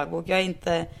tjock lagbok. Jag är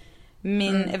inte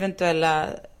min eventuella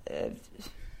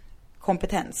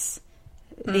kompetens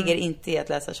ligger inte i att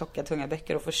läsa tjocka, tunga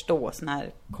böcker och förstå sån här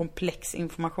komplex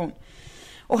information.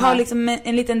 Och har liksom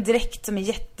en liten dräkt som är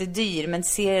jättedyr men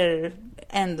ser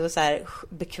ändå så här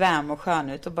bekväm och skön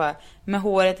ut och bara med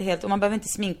håret helt, och man behöver inte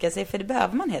sminka sig för det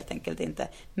behöver man helt enkelt inte.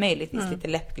 Möjligtvis lite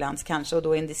läppglans kanske och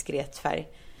då en diskret färg.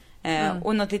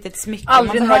 Och något litet smycke.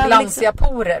 Aldrig några glansiga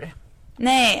porer.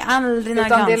 Nej, aldrig några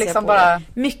glansiga porer. Utan det är liksom porer. Bara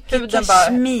mycket huden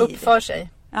bara uppför sig.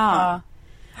 Ja.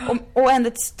 Och ändå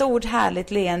ett stort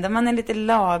härligt leende. Man är lite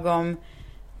lagom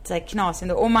så här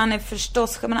knasig. Och man är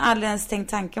förstås, man har aldrig ens tänkt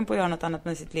tanken på att göra något annat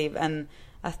med sitt liv än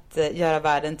att göra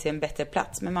världen till en bättre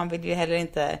plats. Men man vill ju heller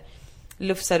inte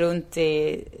lufsa runt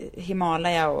i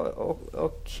Himalaya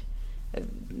och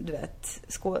du vet,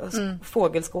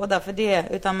 fågelskåda för det,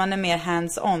 utan man är mer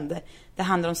hands-on. Det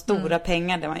handlar om stora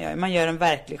pengar det man gör. Man gör en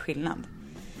verklig skillnad.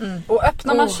 Och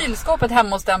öppnar man kylskåpet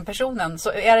hemma hos den personen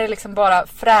så är det liksom bara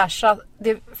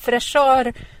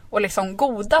fräschör och liksom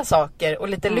goda saker och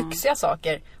lite lyxiga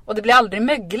saker. Och det blir aldrig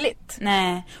mögligt.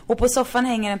 Nej, och på soffan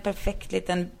hänger en perfekt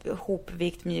liten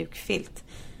hopvikt mjuk filt.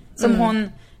 Som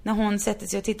hon, när hon sätter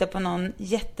sig och tittar på någon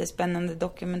jättespännande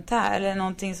dokumentär eller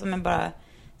någonting som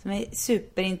är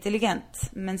superintelligent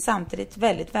men samtidigt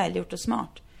väldigt välgjort och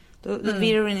smart. Då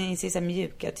virrar hon in i sig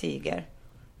mjuka tyger.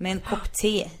 Med en kopp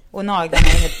te och naglarna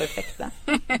är helt perfekta.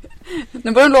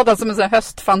 Nu börjar det låta som en sån här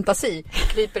höstfantasi.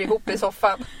 Kryper ihop i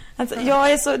soffan.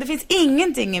 Alltså, det finns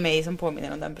ingenting i mig som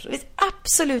påminner om den personen. Det finns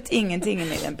absolut ingenting i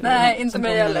mig den personen. Nej, inte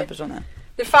mig heller.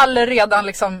 Det faller redan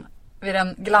liksom vid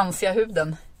den glansiga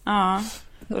huden. Ja,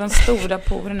 och de stora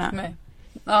porerna. Nej.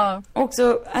 Ja.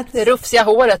 Också att det rufsiga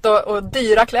håret och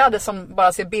dyra kläder som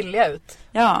bara ser billiga ut.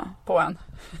 Ja. På en.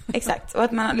 Exakt. Och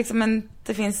att man liksom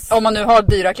det finns... Om man nu har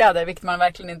dyra kläder, vilket man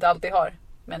verkligen inte alltid har.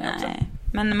 Nej,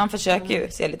 men man försöker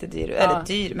ju se lite dyr. Eller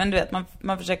dyr, men du vet,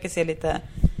 man försöker se lite...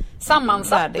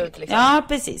 sammansatt ut liksom. Ja,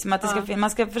 precis. Som att det ska man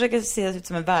ska försöka se ut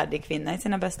som en värdig kvinna i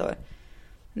sina bästa år.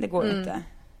 Det går inte.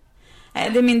 Nej,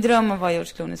 det är min dröm att vara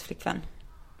George Clooneys flickvän.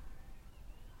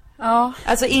 Ja.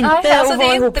 Alltså inte att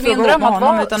vara ihop med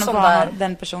honom utan att vara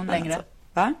den personen längre. Alltså.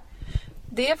 Va?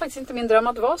 Det är faktiskt inte min dröm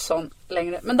att vara sån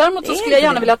längre. Men däremot så skulle jag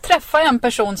gärna vilja träffa en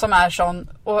person som är sån.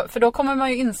 För då kommer man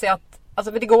ju inse att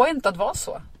alltså, det går ju inte att vara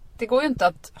så. Det går ju inte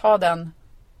att ha den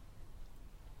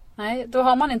Nej, då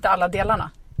har man inte alla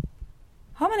delarna.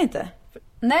 Har man inte?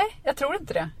 Nej, jag tror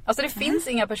inte det. Alltså det finns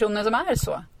inga personer som är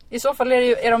så. I så fall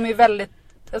är de ju väldigt...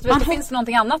 det finns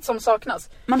någonting annat som saknas.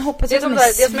 Man hoppas det är som,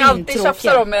 det som jag alltid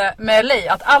tjafsar om med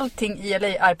LA. Att allting i LA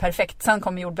är perfekt. Sen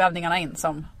kommer jordbävningarna in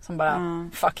som bara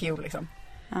fuck you liksom.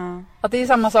 Att det är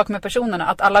samma sak med personerna.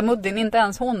 Att alla Muddin, inte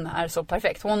ens hon är så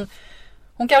perfekt.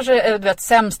 Hon kanske är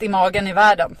sämst i magen i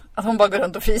världen. Att hon bara går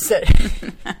runt och fiser.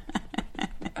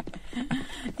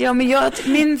 Ja, men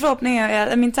min förhoppning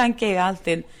är, min tanke är ju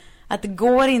alltid att det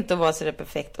går inte att vara så där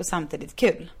perfekt och samtidigt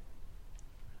kul.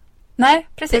 Nej,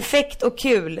 precis. Perfekt och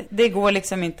kul, det går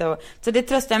liksom inte att... Så det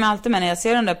tröstar jag mig alltid med när jag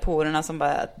ser de där porerna som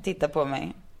bara tittar på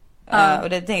mig. Och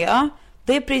det tänker jag,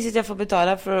 det är priset jag får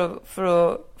betala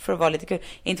för att vara lite kul.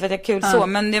 Inte för att jag är kul så,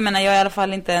 men jag menar, jag är i alla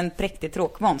fall inte en präktig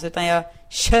tråkmåns, utan jag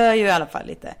kör ju i alla fall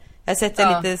lite. Jag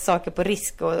sätter lite saker på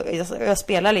risk och jag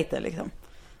spelar lite liksom.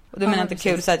 Och du menar inte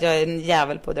kul så att jag är en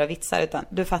jävel på att dra vitsar, utan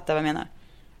du fattar vad jag menar.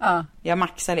 Jag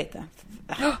maxar lite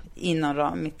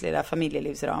inom mitt lilla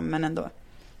familjelivsram, men ändå.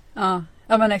 Ja,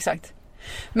 men exakt.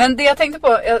 Men det jag tänkte på,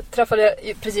 jag träffade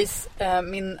precis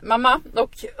min mamma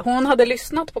och hon hade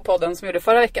lyssnat på podden som jag gjorde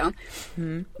förra veckan.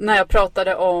 När jag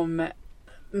pratade om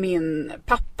min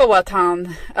pappa och att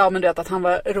han, att han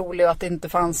var rolig och att det inte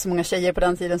fanns så många tjejer på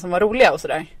den tiden som var roliga och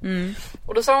sådär.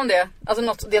 Och då sa hon det,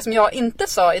 alltså det som jag inte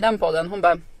sa i den podden, hon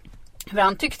bara, för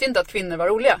han tyckte inte att kvinnor var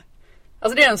roliga.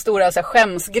 Alltså det är den stora så här,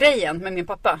 skämsgrejen med min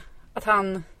pappa. Att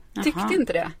han tyckte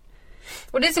inte det.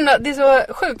 Och det är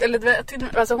så sjukt.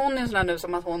 Alltså hon är sån här nu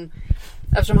som att hon,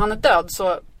 eftersom han är död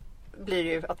så blir det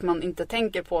ju att man inte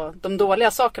tänker på de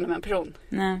dåliga sakerna med en person.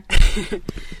 Nej.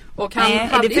 Och han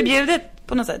är det förbjudet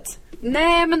på något sätt?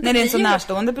 Nej, men när det är en så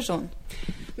närstående person.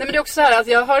 Nej, men det är också så här att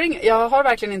jag har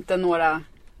verkligen inte några,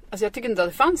 alltså jag tycker inte att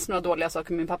det fanns några dåliga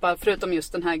saker med min pappa förutom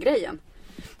just den här grejen.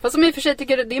 Fast som i och för sig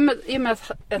tycker det är med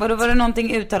var det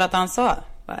någonting uttalat han sa?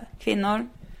 Kvinnor,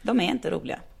 de är inte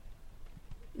roliga.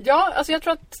 Ja, alltså jag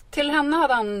tror att till henne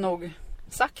hade han nog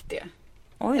sagt det.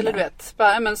 Oj, eller du vet,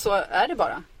 bara, men så är det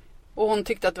bara. Och hon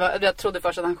tyckte att jag trodde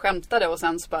först att han skämtade och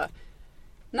sen så bara,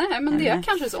 nej men det är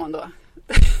kanske så ändå.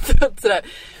 Sådär.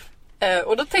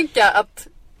 Och då tänker jag att,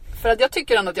 för att jag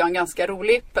tycker ändå att jag är en ganska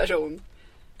rolig person.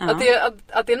 Att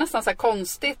det är nästan så här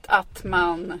konstigt att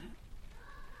man,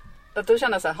 att då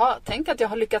känner jag så här, tänk att jag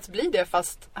har lyckats bli det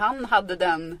fast han hade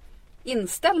den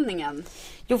inställningen.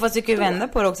 Jo, fast du kan ju vända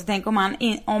på det också. Tänk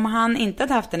om han inte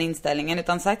hade haft den inställningen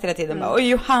utan sagt hela tiden bara, oj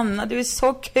Johanna, du är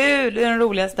så kul, du är den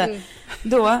roligaste.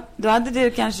 Då hade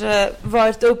du kanske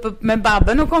varit uppe med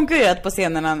Babben och konkurrerat på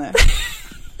scenerna nu.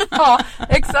 Ja,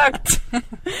 exakt.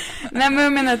 Nej, men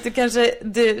jag menar att du kanske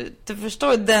du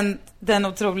förstår den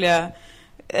otroliga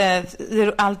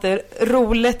allt det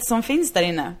roligt som finns där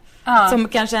inne. Som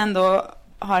kanske ändå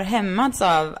har hämmats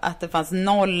av att det fanns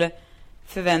noll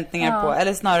förväntningar på,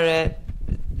 eller snarare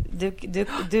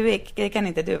det kan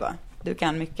inte du va? Du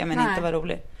kan mycket men inte vara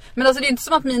rolig. Men alltså det är inte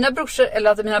som att mina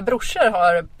brorsor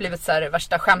har blivit så här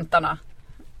värsta skämtarna.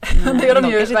 Det är de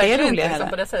ju verkligen inte liksom,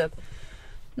 på det sättet.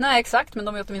 Nej, exakt, men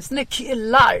de är åtminstone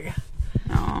killar.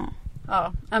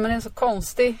 Ja, men det är en så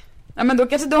konstig. Ja, men då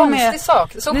kanske konstig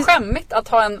sak. Så skämmigt att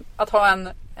ha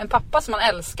en pappa som man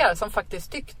älskar som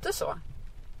faktiskt tyckte så.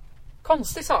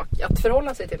 Konstig sak att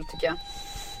förhålla sig till, tycker jag.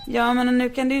 Ja, men nu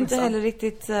kan du inte heller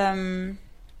riktigt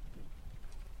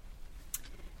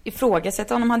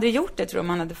ifrågasätta honom. Hade du gjort det, tror jag, om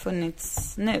han hade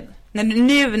funnits nu?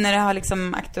 När det har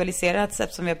liksom aktualiserats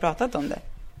eftersom vi har pratat om det.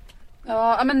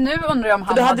 Ja, men nu undrar jag om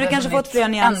han då hade du kanske fått fler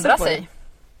nyanser på sig.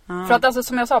 För att alltså,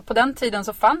 som jag sa, på den tiden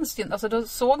så fanns det, alltså då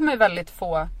såg man ju väldigt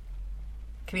få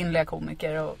kvinnliga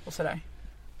komiker och sådär.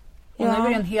 Och nu är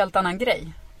det en helt annan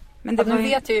grej. Men det nu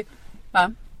vet ju,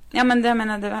 va? Ja, men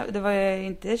det var ju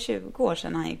inte 20 år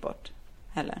sedan han gick bort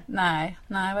heller. Nej,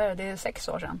 vad är det? Det är 6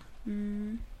 år sedan.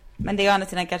 Men det å andra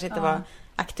sidan kanske inte var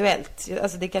aktuellt.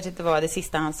 Alltså det kanske inte var det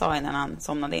sista han sa innan han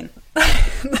somnade in.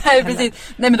 Nej, precis.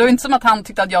 Nej, men det var inte som att han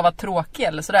tyckte att jag var tråkig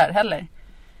eller sådär heller.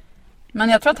 Men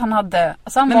jag tror att han hade,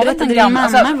 alltså han var berättade din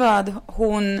mamma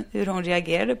hur hon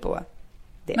reagerade på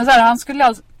det? Men så här, han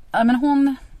skulle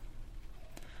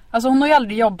hon har ju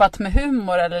aldrig jobbat med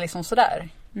humor eller liksom sådär.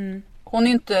 Hon är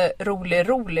ju inte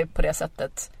rolig på det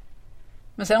sättet.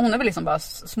 Men sen hon är väl liksom bara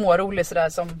smårolig sådär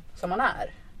som man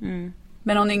är.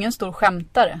 Men hon är ingen stor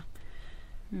skämtare.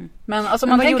 Men alltså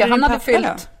man tänker, han hade fyllt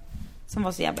då? Som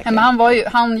var så jävla kul. Men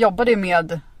han jobbade ju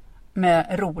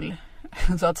med rol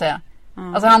så att säga.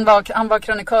 Alltså han var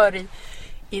krönikör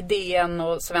i DN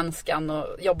och Svenskan och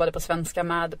jobbade på Svenska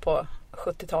med på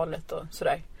 70-talet och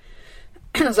sådär.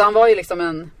 Så han var ju liksom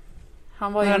en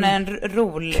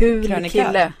rol kul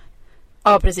kille.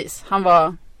 Ja, precis. Han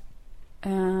var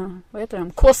vad heter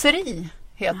det? Kåseri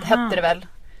hette det väl.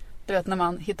 Du vet när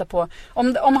man hittar på.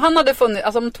 Om han hade funnits,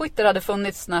 alltså om Twitter hade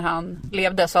funnits när han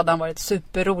levde så hade han varit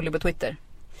superrolig på Twitter.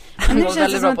 Men nu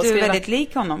känns det som att du är väldigt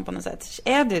lik honom på något sätt.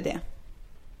 Är du det?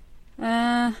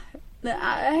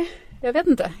 Nej, jag vet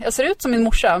inte. Jag ser ut som min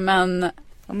morsa, men...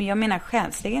 Men jag menar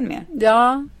själsligen mer.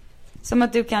 Ja. Som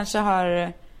att du kanske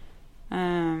har...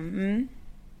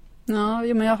 Ja,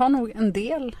 men jag har nog en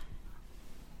del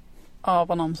av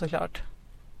honom såklart.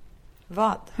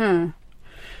 Vad?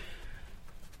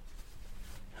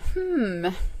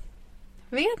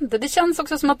 Vet inte. Det känns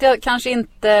också som att jag kanske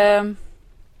inte...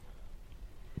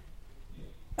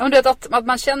 Ja, men du vet att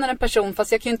man känner en person,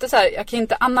 fast jag kan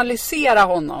inte analysera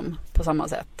honom på samma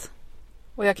sätt.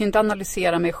 Och jag kan inte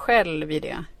analysera mig själv i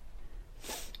det.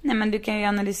 Nej, men du kan ju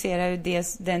analysera hur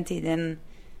den tiden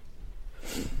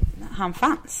han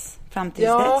fanns fram till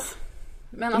dess.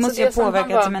 Men det alltså måste ju påverka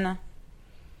jag menar.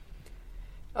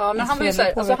 Ja, men han var ju så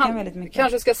här, alltså han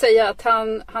kanske ska säga att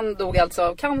han dog alltså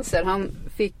av cancer.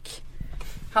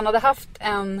 Han hade haft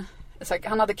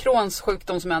han hade Crohns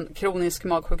sjukdom som en kronisk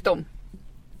magsjukdom.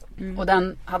 Och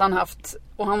den hade han haft,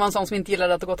 och han var en sån som inte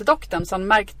gillade att gå till doktorn, så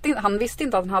han visste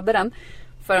inte att han hade den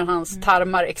förrän hans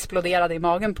tarmar exploderade i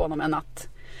magen på honom en natt.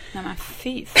 Nej men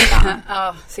fy fan.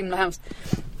 Ja, så himla hemskt.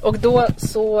 Och då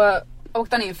så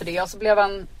åkte han in för det, och så blev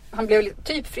han blev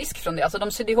typ frisk från det. Alltså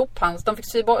de sydde ihop de fick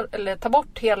ta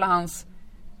bort hela hans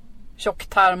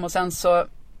tjocktarm, och sen så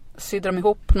sydde de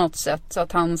ihop på något sätt så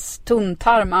att hans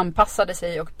tunntarm anpassade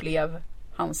sig och blev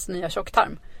hans nya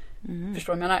tjocktarm.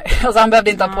 Förstår du vad jag menar? Alltså han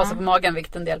behövde inte ha på sig på magen,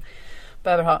 vilket en del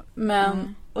behöver ha.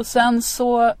 Men, och sen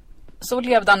så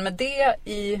levde han med det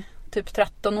i typ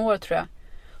 13 år tror jag.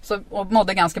 Och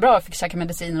mådde ganska bra, fick käka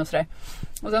mediciner och sådär.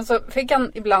 Och sen så fick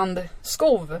han ibland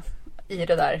skov i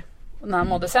det där när han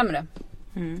mådde sämre.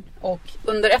 Och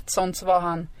under ett sånt så var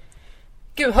han...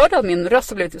 Gud, hörde att min röst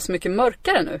har blivit så mycket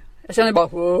mörkare nu? Jag känner bara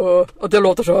att jag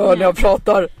låter så här när jag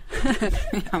pratar.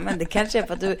 Ja, men det kanske är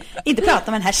för att du inte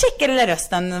pratar med den här checkar lilla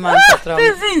rösten när man pratar om...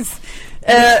 Precis!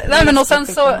 Nej, men och sen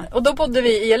så... Och då bodde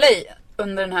vi i LA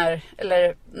under den här...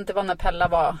 Eller det var när Pella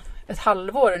var ett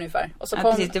halvår ungefär. Och så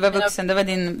kom precis, du var vuxen. Det var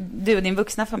du och din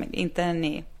vuxna familj.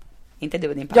 Inte du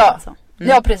och din pappa alltså.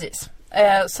 Ja, precis.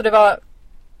 Så det var...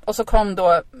 Och så kom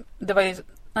då... Det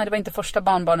var inte första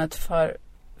barnbarnet för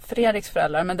Fredriks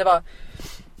föräldrar. Men det var...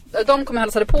 De kom och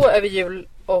hälsade på över jul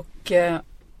och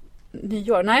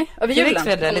nyår. Nej, över julen. Fredriks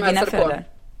föräldrar eller dina föräldrar?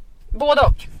 Både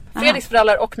och. Fredriks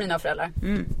föräldrar och mina föräldrar.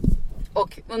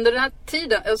 Och under den här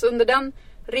tiden, alltså under den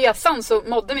resan så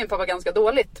mådde min pappa ganska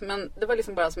dåligt. Men det var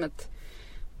liksom bara som ett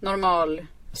normal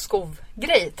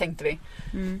skovgrej, tänkte vi.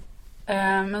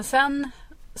 Men sen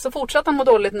så fortsatte han må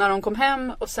dåligt när de kom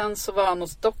hem. Och sen så var han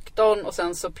hos doktorn. Och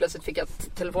sen så plötsligt fick jag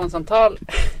ett telefonsamtal.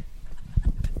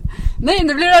 Nej,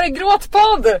 nu blir det här en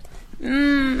gråtpodd!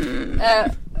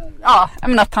 Ja, jag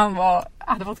menar att han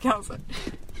hade fått cancer.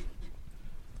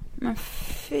 Men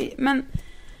fy, men...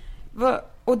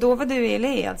 Och då var du i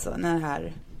LA alltså, när det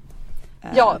här...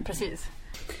 Ja, precis.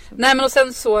 Nej, men och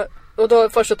sen så... Och då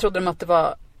först så trodde de att det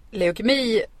var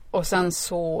leukemi. Och sen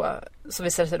så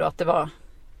visade det sig då att det var...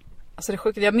 Alltså det är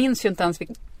sjukt, jag minns ju inte ens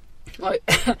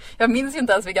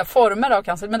vilka former av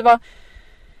cancer. Men det var...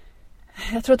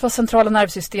 Jag tror det var centrala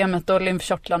nervsystemet och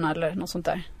lymfkörtlarna eller något sånt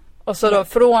där. Och så då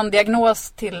från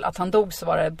diagnos till att han dog så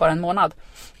var det bara en månad.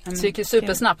 Så det gick ju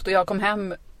supersnabbt och jag kom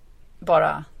hem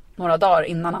bara några dagar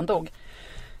innan han dog.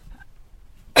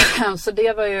 Så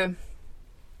det var ju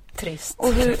trist.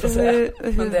 Och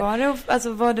hur var det?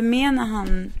 Alltså var du med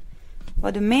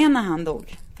när han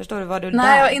dog? Förstår du? Var du där?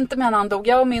 Nej, jag var inte med när han dog.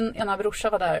 Jag och min ena brorsa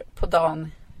var där på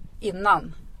dagen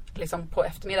innan. Liksom på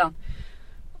eftermiddagen.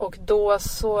 Och då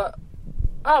så...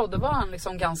 Ja, då var han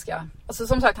liksom ganska... Alltså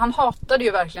som sagt, han hatade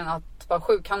ju verkligen att vara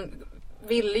sjuk. Han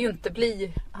ville ju inte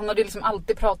bli... Han hade ju liksom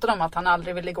alltid pratat om att han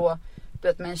aldrig ville gå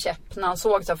med en käpp. När han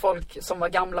såg så här, folk som var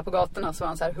gamla på gatorna så var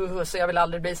han så här, så jag vill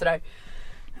aldrig bli så där.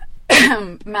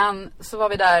 Men så var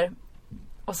vi där.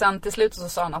 Och sen till slut så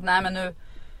sa han att nej, men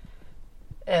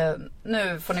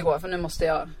nu får ni gå för nu måste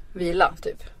jag vila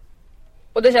typ.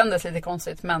 Och det kändes lite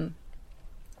konstigt, men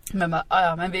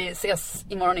vi ses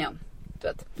imorgon igen, du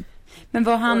vet. Men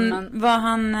var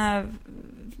han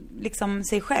liksom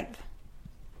sig själv?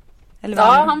 Eller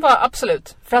ja, han var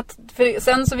absolut. För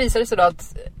sen så visade det sig då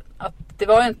att det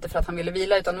var inte för att han ville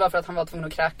vila, utan det var för att han var tvungen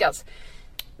att kräkas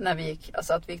när vi gick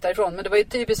därifrån. Men det var ju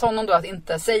typiskt honom då att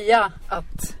inte säga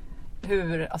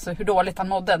hur dåligt han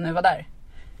mådde när vi var där.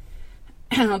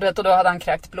 Och då hade han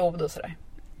kräkt blod och sådär.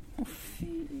 Åh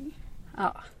fy.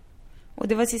 Ja. Och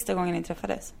det var sista gången ni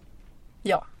träffades?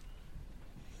 Ja.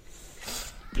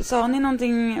 Sa ni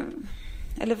någonting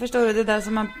Eller förstår du det där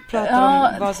som man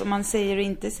pratar om, vad som man säger och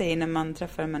inte säger när man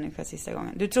träffar en människa sista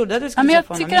gången? Du trodde att du skulle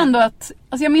träffa honom? Jag tycker ändå att,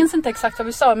 alltså jag minns inte exakt vad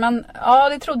vi sa, men ja,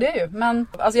 det trodde jag ju. Men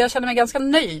alltså jag kände mig ganska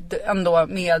nöjd ändå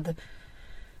med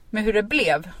hur det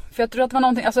blev. För jag tror att det var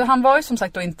någonting, alltså han var ju som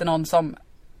sagt då inte någon som,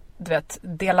 du vet,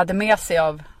 delade med sig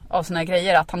av såna här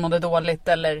grejer, att han mådde dåligt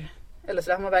eller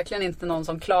så. Han var verkligen inte någon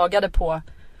som klagade på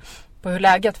hur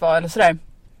läget var eller sådär.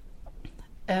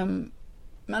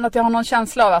 Men att jag har någon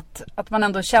känsla av att man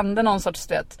ändå kände någon sorts,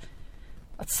 du vet,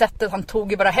 att sättet han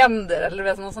tog i våra händer eller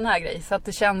vet, någon sån här grej. Så att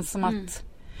det känns som att...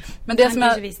 Men det han som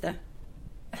kanske visste.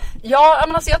 Ja,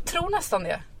 men alltså jag tror nästan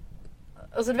det.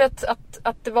 Alltså du vet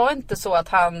att det var inte så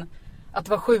att det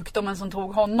var sjukdomen som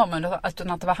tog honom,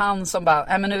 utan att det var han som bara,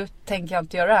 nej men nu tänker jag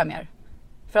inte göra det här mer.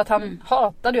 För att han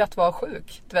hatade ju att vara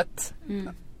sjuk, du vet.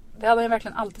 Det hade han ju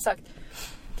verkligen alltid sagt.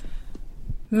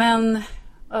 Men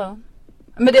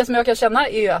men det som jag kan känna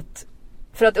är ju att,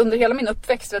 för att under hela min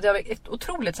uppväxt, vet jag var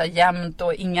otroligt så här jämnt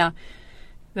och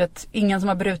ingen som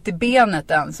har brutit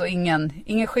benet ens och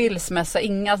ingen skilsmässa,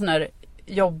 inga såna här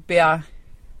jobbiga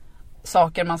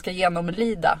saker man ska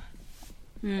genomlida.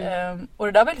 Och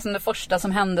det där var liksom det första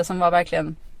som hände, som var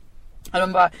verkligen,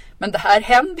 de bara, men det här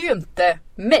händer ju inte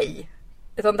mig,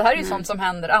 utan det här är ju sånt som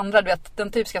händer andra, du vet,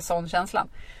 den typiska sån känslan.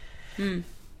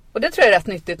 Och det tror jag är rätt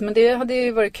nyttigt, men det hade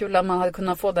ju varit kul om man hade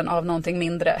kunnat få den av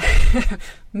någonting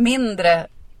mindre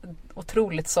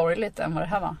otroligt sorgligt än vad det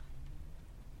här var.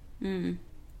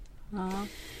 Ja.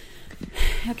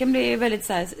 Jag kan bli väldigt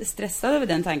så här stressad över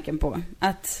den tanken på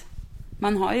att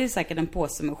man har ju säkert en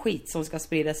påse med skit som ska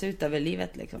spridas ut över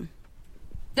livet liksom.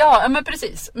 Ja, men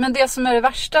precis. Men det som är det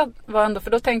värsta var ändå,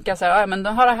 för då tänker jag så här, ja men då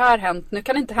har det här hänt, nu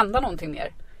kan det inte hända någonting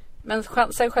mer. Men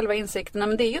sen själva insikten,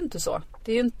 men det är ju inte så.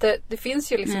 Det är ju inte, det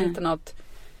finns ju liksom inte något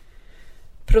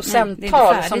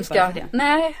procenttal som ska...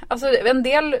 Nej, alltså en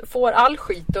del får all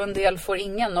skit och en del får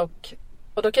ingen, och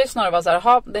då kan ju snarare vara så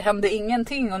här, det hände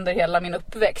ingenting under hela min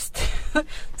uppväxt.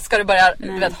 Ska det börja,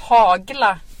 du vet,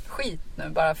 hagla skit nu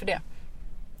bara för det?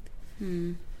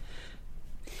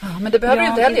 Ja, men det behöver du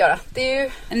inte heller göra. Det är ju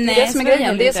det som är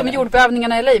grejen. Det är som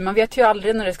jordbävningarna i LA. Man vet ju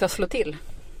aldrig när det ska slå till.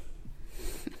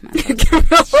 Du kan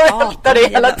bara älta det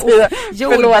hela tiden.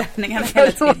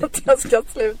 Förlåt, jag ska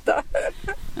sluta.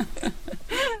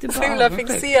 Du är så himla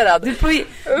fixerad.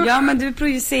 Men du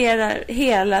projicerar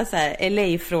hela så här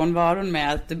LA-frånvaron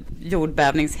med att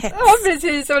jordbävningshets. Ja,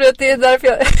 precis. Det är därför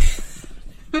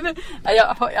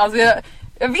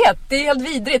jag vet, det är helt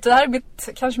vidrigt. Det här är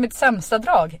kanske mitt sämsta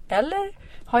drag. Eller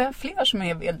har jag fler som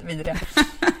är vidriga?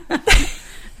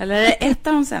 Eller är det ett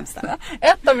av de sämsta?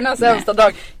 Ett av mina sämsta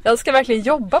drag. Jag ska verkligen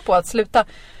jobba på att sluta.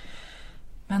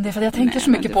 Men det är för att jag tänker så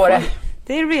mycket på det.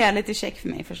 Det är reality check för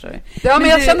mig, förstår du. Ja, men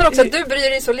jag känner också att du bryr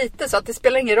dig så lite, så att det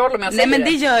spelar ingen roll om jag säger det. Nej,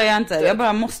 men det gör jag inte. Jag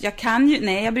bara måste, jag kan ju,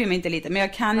 nej jag bryr mig inte lite, men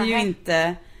jag kan ju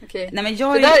inte. Okej. Nej, men det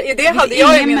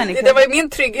var ju min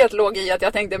trygghet låg i att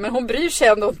jag tänkte, men hon bryr sig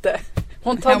ändå inte.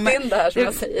 Hon tar inte in det här som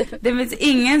jag säger. Det finns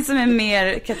ingen som är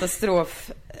mer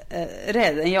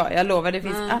katastrofrädd än jag. Jag lovar, det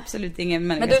finns absolut ingen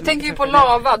människa. Men du tänker ju på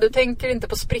lava, du tänker inte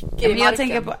på sprickor i marken. Jag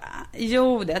tänker på,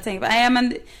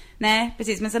 nej,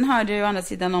 precis. Men sen hörde jag å andra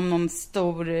sidan om någon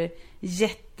stor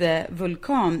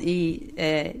jättevulkan i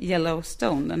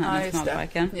Yellowstone, den här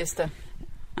nationalparken. Just det.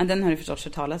 Ja, den har du förstås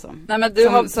hört talas om. Nej, men du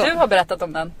har berättat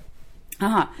om den.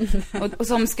 Aha. Och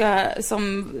som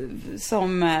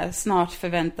snart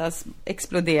förväntas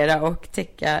explodera och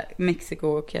täcka Mexiko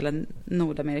och hela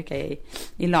Nordamerika i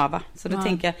lava. Så då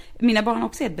tänker jag, mina barn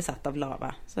också är besatta av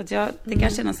lava. Så att det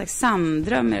kanske är någon slags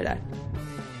sanddröm i det där.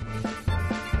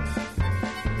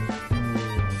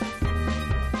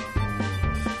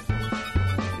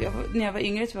 När jag var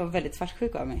yngre så var jag väldigt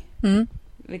svartsjuk av mig.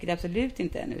 Vilket jag absolut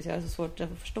inte är nu. Så jag har så svårt att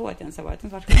förstå att jag ens har varit en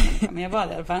svartsjuk. Men jag var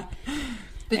det i alla fall.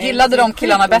 Du gillade de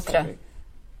killarna bättre?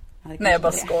 Nej, jag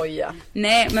bara skojar.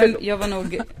 Nej, men jag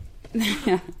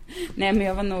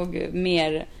var nog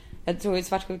mer... Jag tror att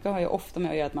svartsjuka har ju ofta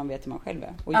med att göra att man vet hur man själv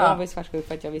är. Och jag var ju svartsjuk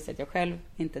för att jag visste att jag själv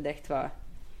inte direkt var...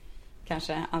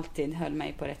 Kanske alltid höll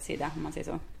mig på rätt sida, om man säger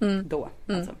så. Då,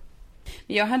 alltså.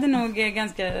 Jag hade nog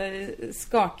ganska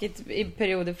skakigt i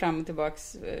perioder fram och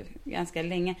tillbaks ganska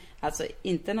länge. Alltså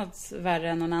inte något värre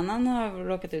än någon annan har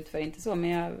råkat ut för, inte så.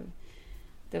 Men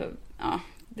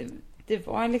det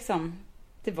var liksom...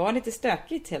 Det var lite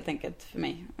stökigt helt enkelt för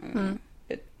mig.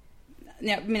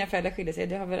 Mina föräldrar skilde sig.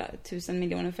 Det har väl 1000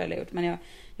 miljoner föräldrar gjort. Men jag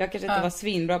kanske inte var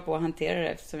svinbra på att hantera det,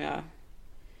 eftersom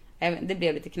det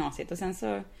blev lite knasigt. Och sen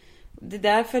så... Det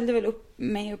där följde väl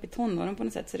mig upp i tonåren på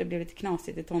något sätt. Så det blev lite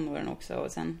knasigt i tonåren också.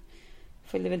 Och sen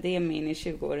följde väl det med in i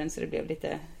 20-åren. Så det blev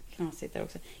lite knasigt där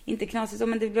också. Inte knasigt,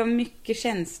 men det blev mycket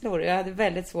känslor. Jag hade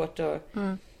väldigt svårt att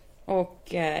Och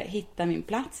hitta min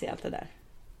plats i allt det där.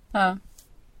 Ja.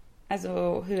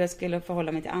 Alltså hur jag skulle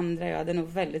förhålla mig till andra. Jag hade nog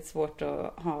väldigt svårt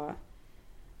att ha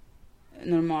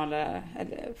normala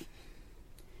eller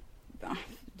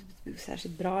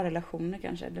särskilt bra relationer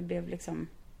kanske. Det blev liksom,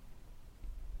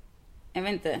 jag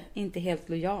vet inte helt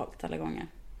lojalt alla gånger.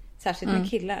 Särskilt med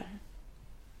killar.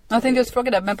 Jag tänkte just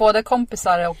fråga det, med både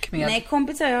kompisar och med... Nej,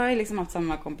 kompisar, jag har ju liksom haft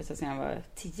samma kompisar sedan jag var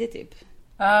 10 typ.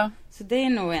 Ja. Så det är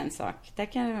nog en sak. Där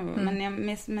kan, men jag,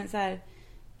 med så här,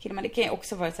 killar, det kan ju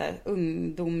också vara så här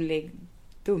ungdomlig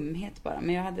dumhet bara.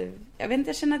 Men jag vet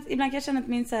inte, ibland kan jag känna att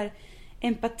min så här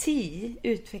empati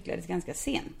utvecklades ganska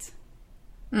sent.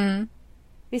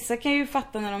 Vissa kan ju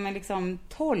fatta när de är liksom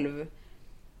 12,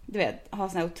 du vet, ha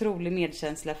sån här otrolig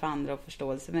medkänsla för andra och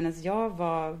förståelse. Medan jag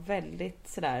var väldigt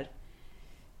sådär,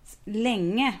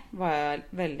 länge var jag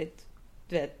väldigt,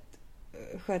 du vet,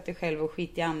 sköt dig själv och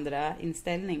skit i andra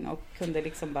inställning och kunde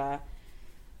liksom bara,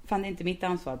 fann det inte mitt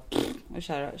ansvar och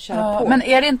köra på. Men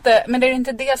är det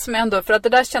inte det som är ändå, för att det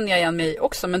där känner jag igen mig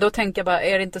också, men då tänker jag bara,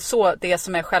 är det inte så det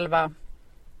som är själva,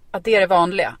 att det är det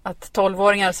vanliga, att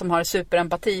 12-åringar som har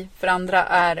superempati för andra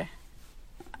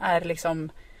är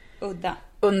liksom udda,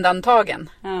 undantagen.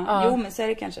 Ja. Jo, men så är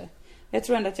det kanske. Jag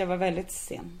tror ändå att jag var väldigt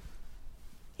sen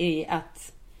i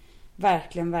att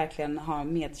verkligen ha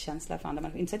medkänsla för andra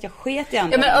människor. Inte så att jag sket i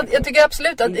andra. Ja, men jag tycker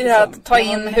absolut att, i det här, att ta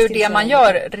in hur det man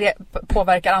gör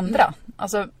påverkar andra.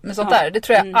 Alltså med sånt där. Det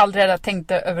tror jag aldrig hade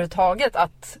tänkt överhuvudtaget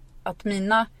att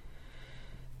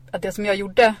det som jag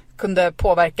gjorde kunde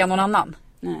påverka någon annan.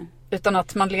 Nej. Utan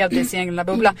att man levde i sin egen lilla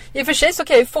bubbla. I och för sig så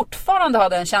kan jag ju fortfarande ha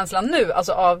den känslan nu.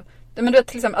 Alltså av, men du vet,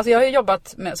 till exempel, alltså jag har ju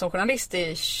jobbat som journalist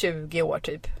i 20 år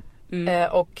typ.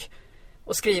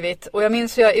 Och skrivit. Och jag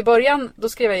minns hur jag i början, då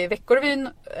skrev jag i Veckorevyn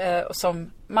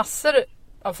som massor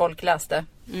av folk läste.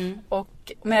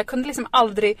 Men jag kunde liksom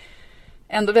aldrig,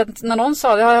 ändå vet, när någon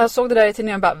sa det, jag såg det där i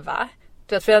tidningen och bara, va?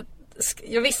 Du vet, för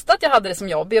jag visste att jag hade det som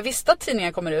jobb. Jag visste att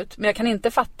tidningen kommer ut. Men jag kan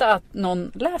inte fatta att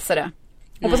någon läser det.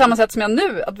 Och på samma sätt som jag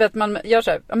nu, att vet, man gör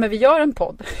så här, ja men vi gör en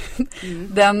podd.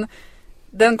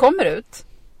 Den kommer ut.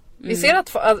 Vi ser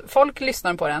att folk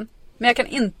lyssnar på den. Men jag kan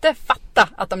inte fatta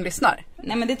att de lyssnar.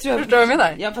 Nej, men det tror jag. Förstår du vad jag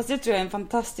menar? Ja, fast det tror jag är en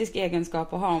fantastisk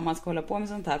egenskap att ha om man ska hålla på med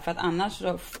sånt här. För att annars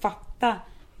så fatta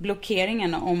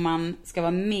blockeringen om man ska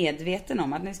vara medveten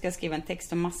om att nu ska jag skriva en text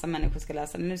som massa människor ska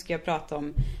läsa. Nu ska jag prata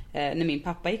om när min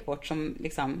pappa gick bort som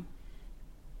liksom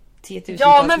 10 000.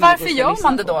 Ja, men varför gör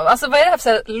man det då? Alltså vad är det här för så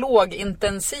här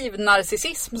lågintensiv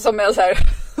narcissism som är så här,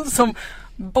 som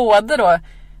både då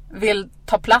vill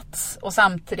ta plats och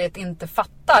samtidigt inte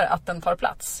fattar att den tar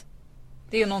plats?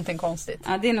 Det är ju någonting konstigt.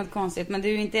 Ja, det är något konstigt, men du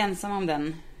är ju inte ensam om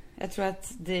den. Jag tror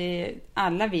att det är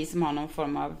alla vi som har någon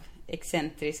form av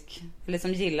excentrisk, eller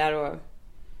som gillar att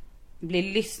bli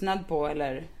lyssnad på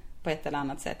eller på ett eller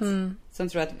annat sätt. Som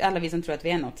tror att, alla vi som tror att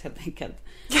vi är något helt enkelt.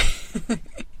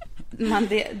 Man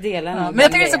delar något. Men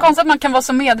jag tycker det är så konstigt att man kan vara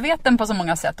så medveten på så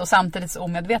många sätt och samtidigt så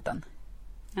omedveten.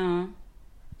 Ja.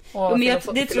 Men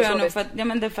det tror jag nog för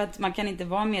att, för att man kan inte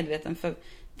vara medveten för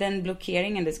den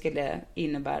blockeringen det skulle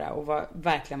innebära och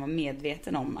verkligen vara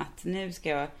medveten om att nu ska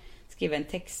jag skriva en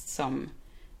text som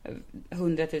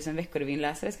 100 000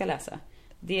 Veckorevyn-läsare ska läsa.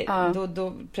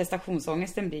 Då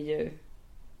prestationsångesten blir ju...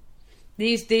 Det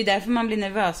är ju därför man blir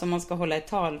nervös om man ska hålla ett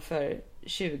tal för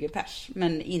 20 pers.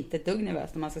 Men inte ett dugg nervös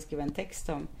när man ska skriva en text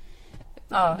som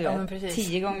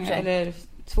 10 gånger eller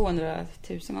 200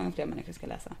 000 gånger fler människor ska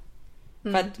läsa.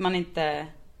 För att man inte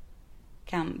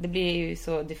kan, det blir ju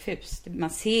så diffust. Man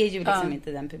ser ju liksom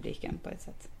inte den publiken på ett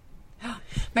sätt.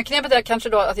 Men knepet är kanske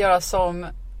då att göra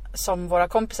som våra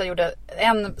kompisar gjorde.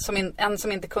 En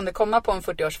som inte kunde komma på en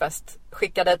 40-årsfest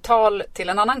skickade ett tal till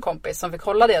en annan kompis som fick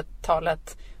hålla det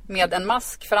talet med en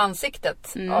mask för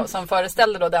ansiktet som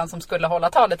föreställde då den som skulle hålla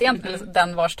talet egentligen,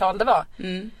 den vars tal det var.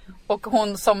 Och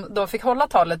hon som då fick hålla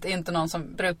talet är inte någon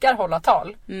som brukar hålla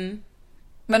tal.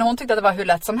 Men hon tyckte att det var hur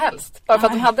lätt som helst. Bara för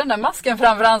att hon hade den där masken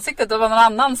framför ansiktet. Det var någon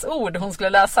annans ord hon skulle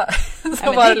läsa.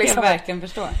 Så var det liksom, kan jag verkligen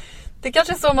förstå. Det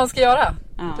kanske är så man ska göra.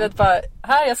 Du vet bara,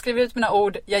 här jag skriver ut mina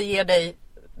ord. Jag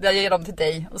ger dem till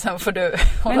dig. Och sen får du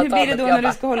hålla talet. Men hur blir det då när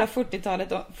du ska hålla 40-talet?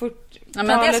 Ja, men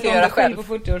det ska jag göra själv på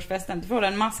 40-årsfesten. Du får hålla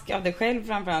en mask av dig själv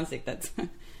framför ansiktet.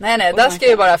 Nej, där ska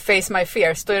jag ju bara face my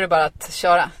fears. Då är det bara att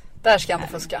köra. Där ska jag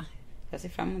inte fuska. Jag ser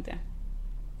fram emot det.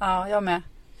 Ja, jag med.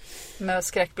 Med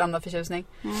skräckblandad förtjusning.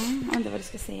 Jag undrar vad du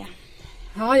ska säga.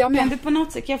 Ja, jag med. Kan du på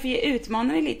något sätt, kan jag få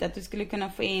utmana dig lite att du skulle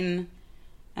kunna få in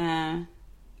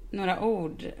några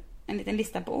ord, en liten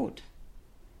lista på ord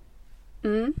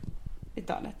i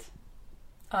talet.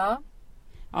 Ja,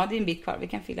 det är en bit kvar, vi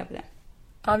kan fila på det.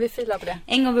 Ja, vi filar på det.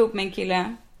 En gång var ihop med en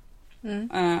kille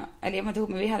Eller jag var inte ihop,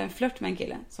 men vi hade en flört med en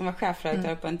kille som var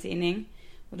chefredaktör på en tidning.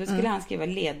 Och då skulle han skriva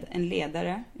en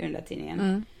ledare i den där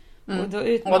tidningen.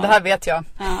 Och det här vet jag.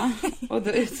 Ja,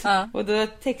 och då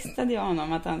textade jag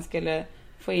honom att han skulle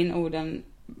få in orden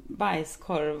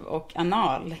bajskorv och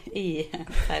anal i den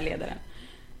här ledaren.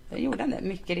 Då gjorde han det,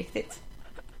 mycket riktigt.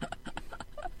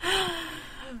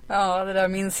 Ja, det där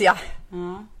minns jag.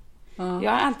 Ja.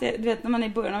 Jag har alltid, du vet, när man är i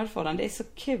början av ett förhållande, det är så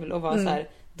kul att vara så här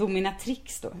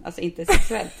dominatrix då. Alltså inte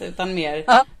sexuellt, utan mer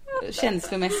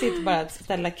känslomässigt, bara att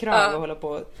ställa krav och hålla på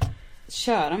och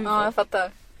köra med folk. Jag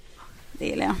fattar. Det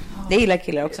gillar jag. Det gillar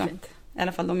killar också. I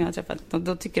alla fall de jag har träffat.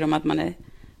 Då tycker de att man är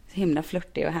så himla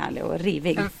flörtig och härlig och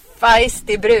rivig. En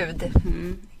feistig brud.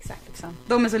 Exakt.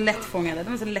 De är så lättfångade.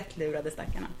 De är så lättlurade,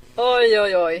 stackarna.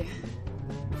 Oj.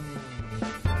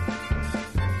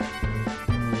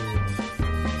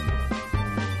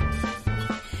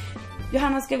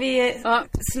 Johanna, ska vi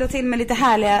slå till med lite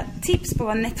härliga tips på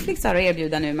vad Netflix har att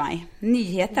erbjuda nu i maj?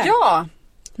 Nyheter. Ja,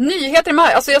 nyheter i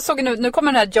maj. Alltså jag såg nu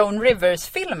kommer den här Joan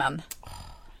Rivers-filmen.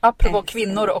 Apropå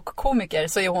kvinnor och komiker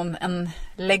så är hon en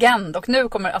legend. Och nu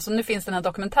finns den här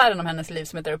dokumentären om hennes liv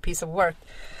som heter A Piece of Work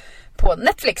på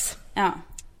Netflix. Ja.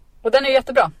 Och den är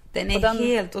jättebra. Den är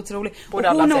helt otrolig. Och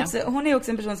hon är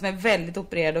också en person som är väldigt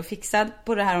opererad och fixad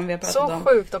på det här om vi har pratat om. Så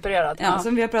sjukt opererad. Ja,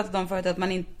 som vi har pratat om förut,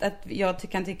 att jag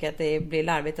kan tycka att det blir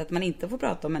larvigt att man inte får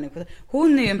prata om människor.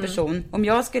 Hon är ju en person, om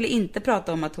jag skulle inte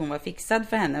prata om att hon var fixad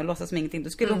för henne och låtsas som ingenting, då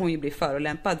skulle hon ju bli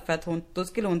förolämpad. För att då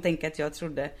skulle hon tänka att jag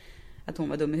trodde att hon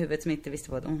var dum i huvudet som inte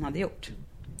visste vad hon hade gjort.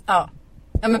 Ja,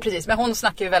 men precis. Men hon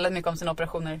snackar ju väldigt mycket om sina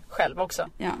operationer själv också.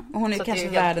 Ja, och hon är så kanske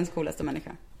världens coolaste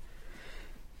människa.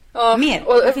 Ja, mer.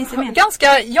 Och, vad finns det mer?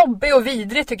 Ganska jobbig och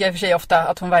vidrig tycker jag för sig ofta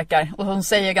att hon verkar. Och hon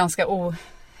säger ganska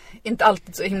inte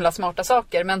alltid så himla smarta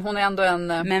saker. Men hon är ändå en...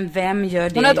 Men vem gör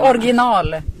det? Hon är ett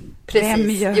original. Precis. Vem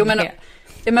gör det?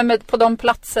 Ja, men på de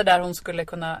platser där hon skulle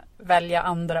kunna välja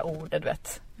andra ord, du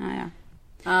vet.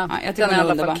 Ja, jag tycker den är i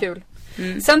alla fall kul.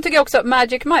 Sen tycker jag också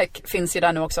Magic Mike finns ju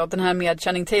där nu också. Den här med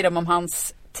Channing Tatum om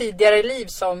hans tidigare liv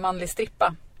som manlig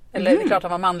strippa. Eller det är klart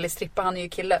han var manlig strippa, han är ju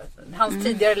kille. Hans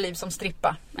tidigare liv som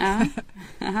strippa. Ja.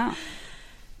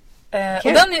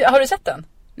 Och har du sett den?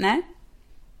 Nej.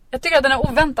 Jag tycker att den är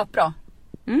oväntat bra.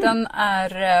 Den är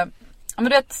men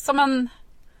det är som en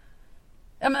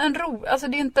alltså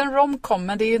det är inte en romcom,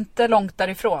 men det är inte långt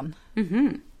därifrån.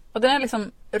 Och den är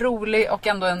liksom rolig och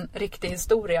ändå en riktig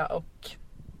historia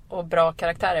och bra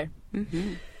karaktärer.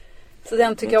 Så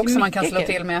den tycker jag också man kan slå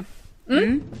till med.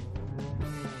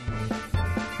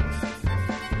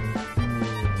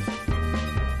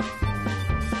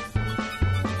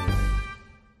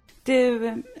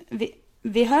 Du,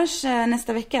 vi hörs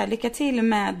nästa vecka. Lycka till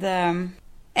med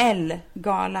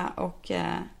L-gala och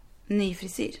ny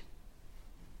frisyr.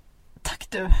 Tack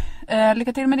du.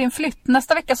 Lycka till med din flytt.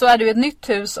 Nästa vecka så är du i ett nytt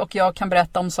hus och jag kan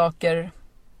berätta om saker,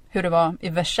 hur det var i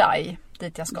Versailles,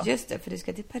 dit jag ska. Just det, för du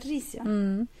ska till Paris, ja.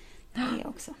 Det är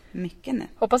också mycket nu.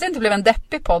 Hoppas det inte blev en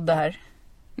deppig podd det här.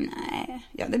 Nej,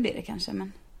 ja det blir det kanske,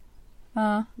 men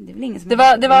det är väl ingen som det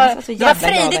var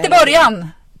frejdigt i början.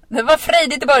 Det var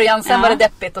frejdigt i början, sen var det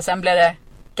deppigt och sen blev det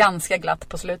ganska glatt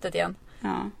på slutet igen.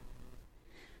 Ja.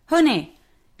 Hörrni,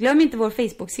 glöm inte vår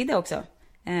Facebook-sida också.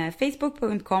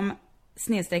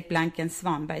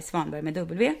 Facebook.com/Blanken-Svanberg, Svanberg med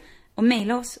W. Och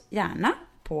mejla oss gärna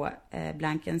på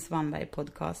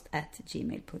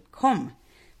blankensvanbergpodcast@gmail.com.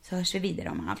 Så hörs vi vidare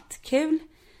om allt kul.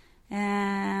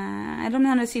 Eller om ni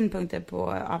har några synpunkter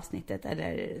på avsnittet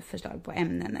eller förslag på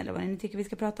ämnen eller vad ni tycker vi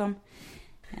ska prata om.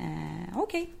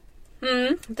 Okej.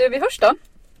 Du, vi hörs då.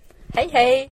 Hej hej!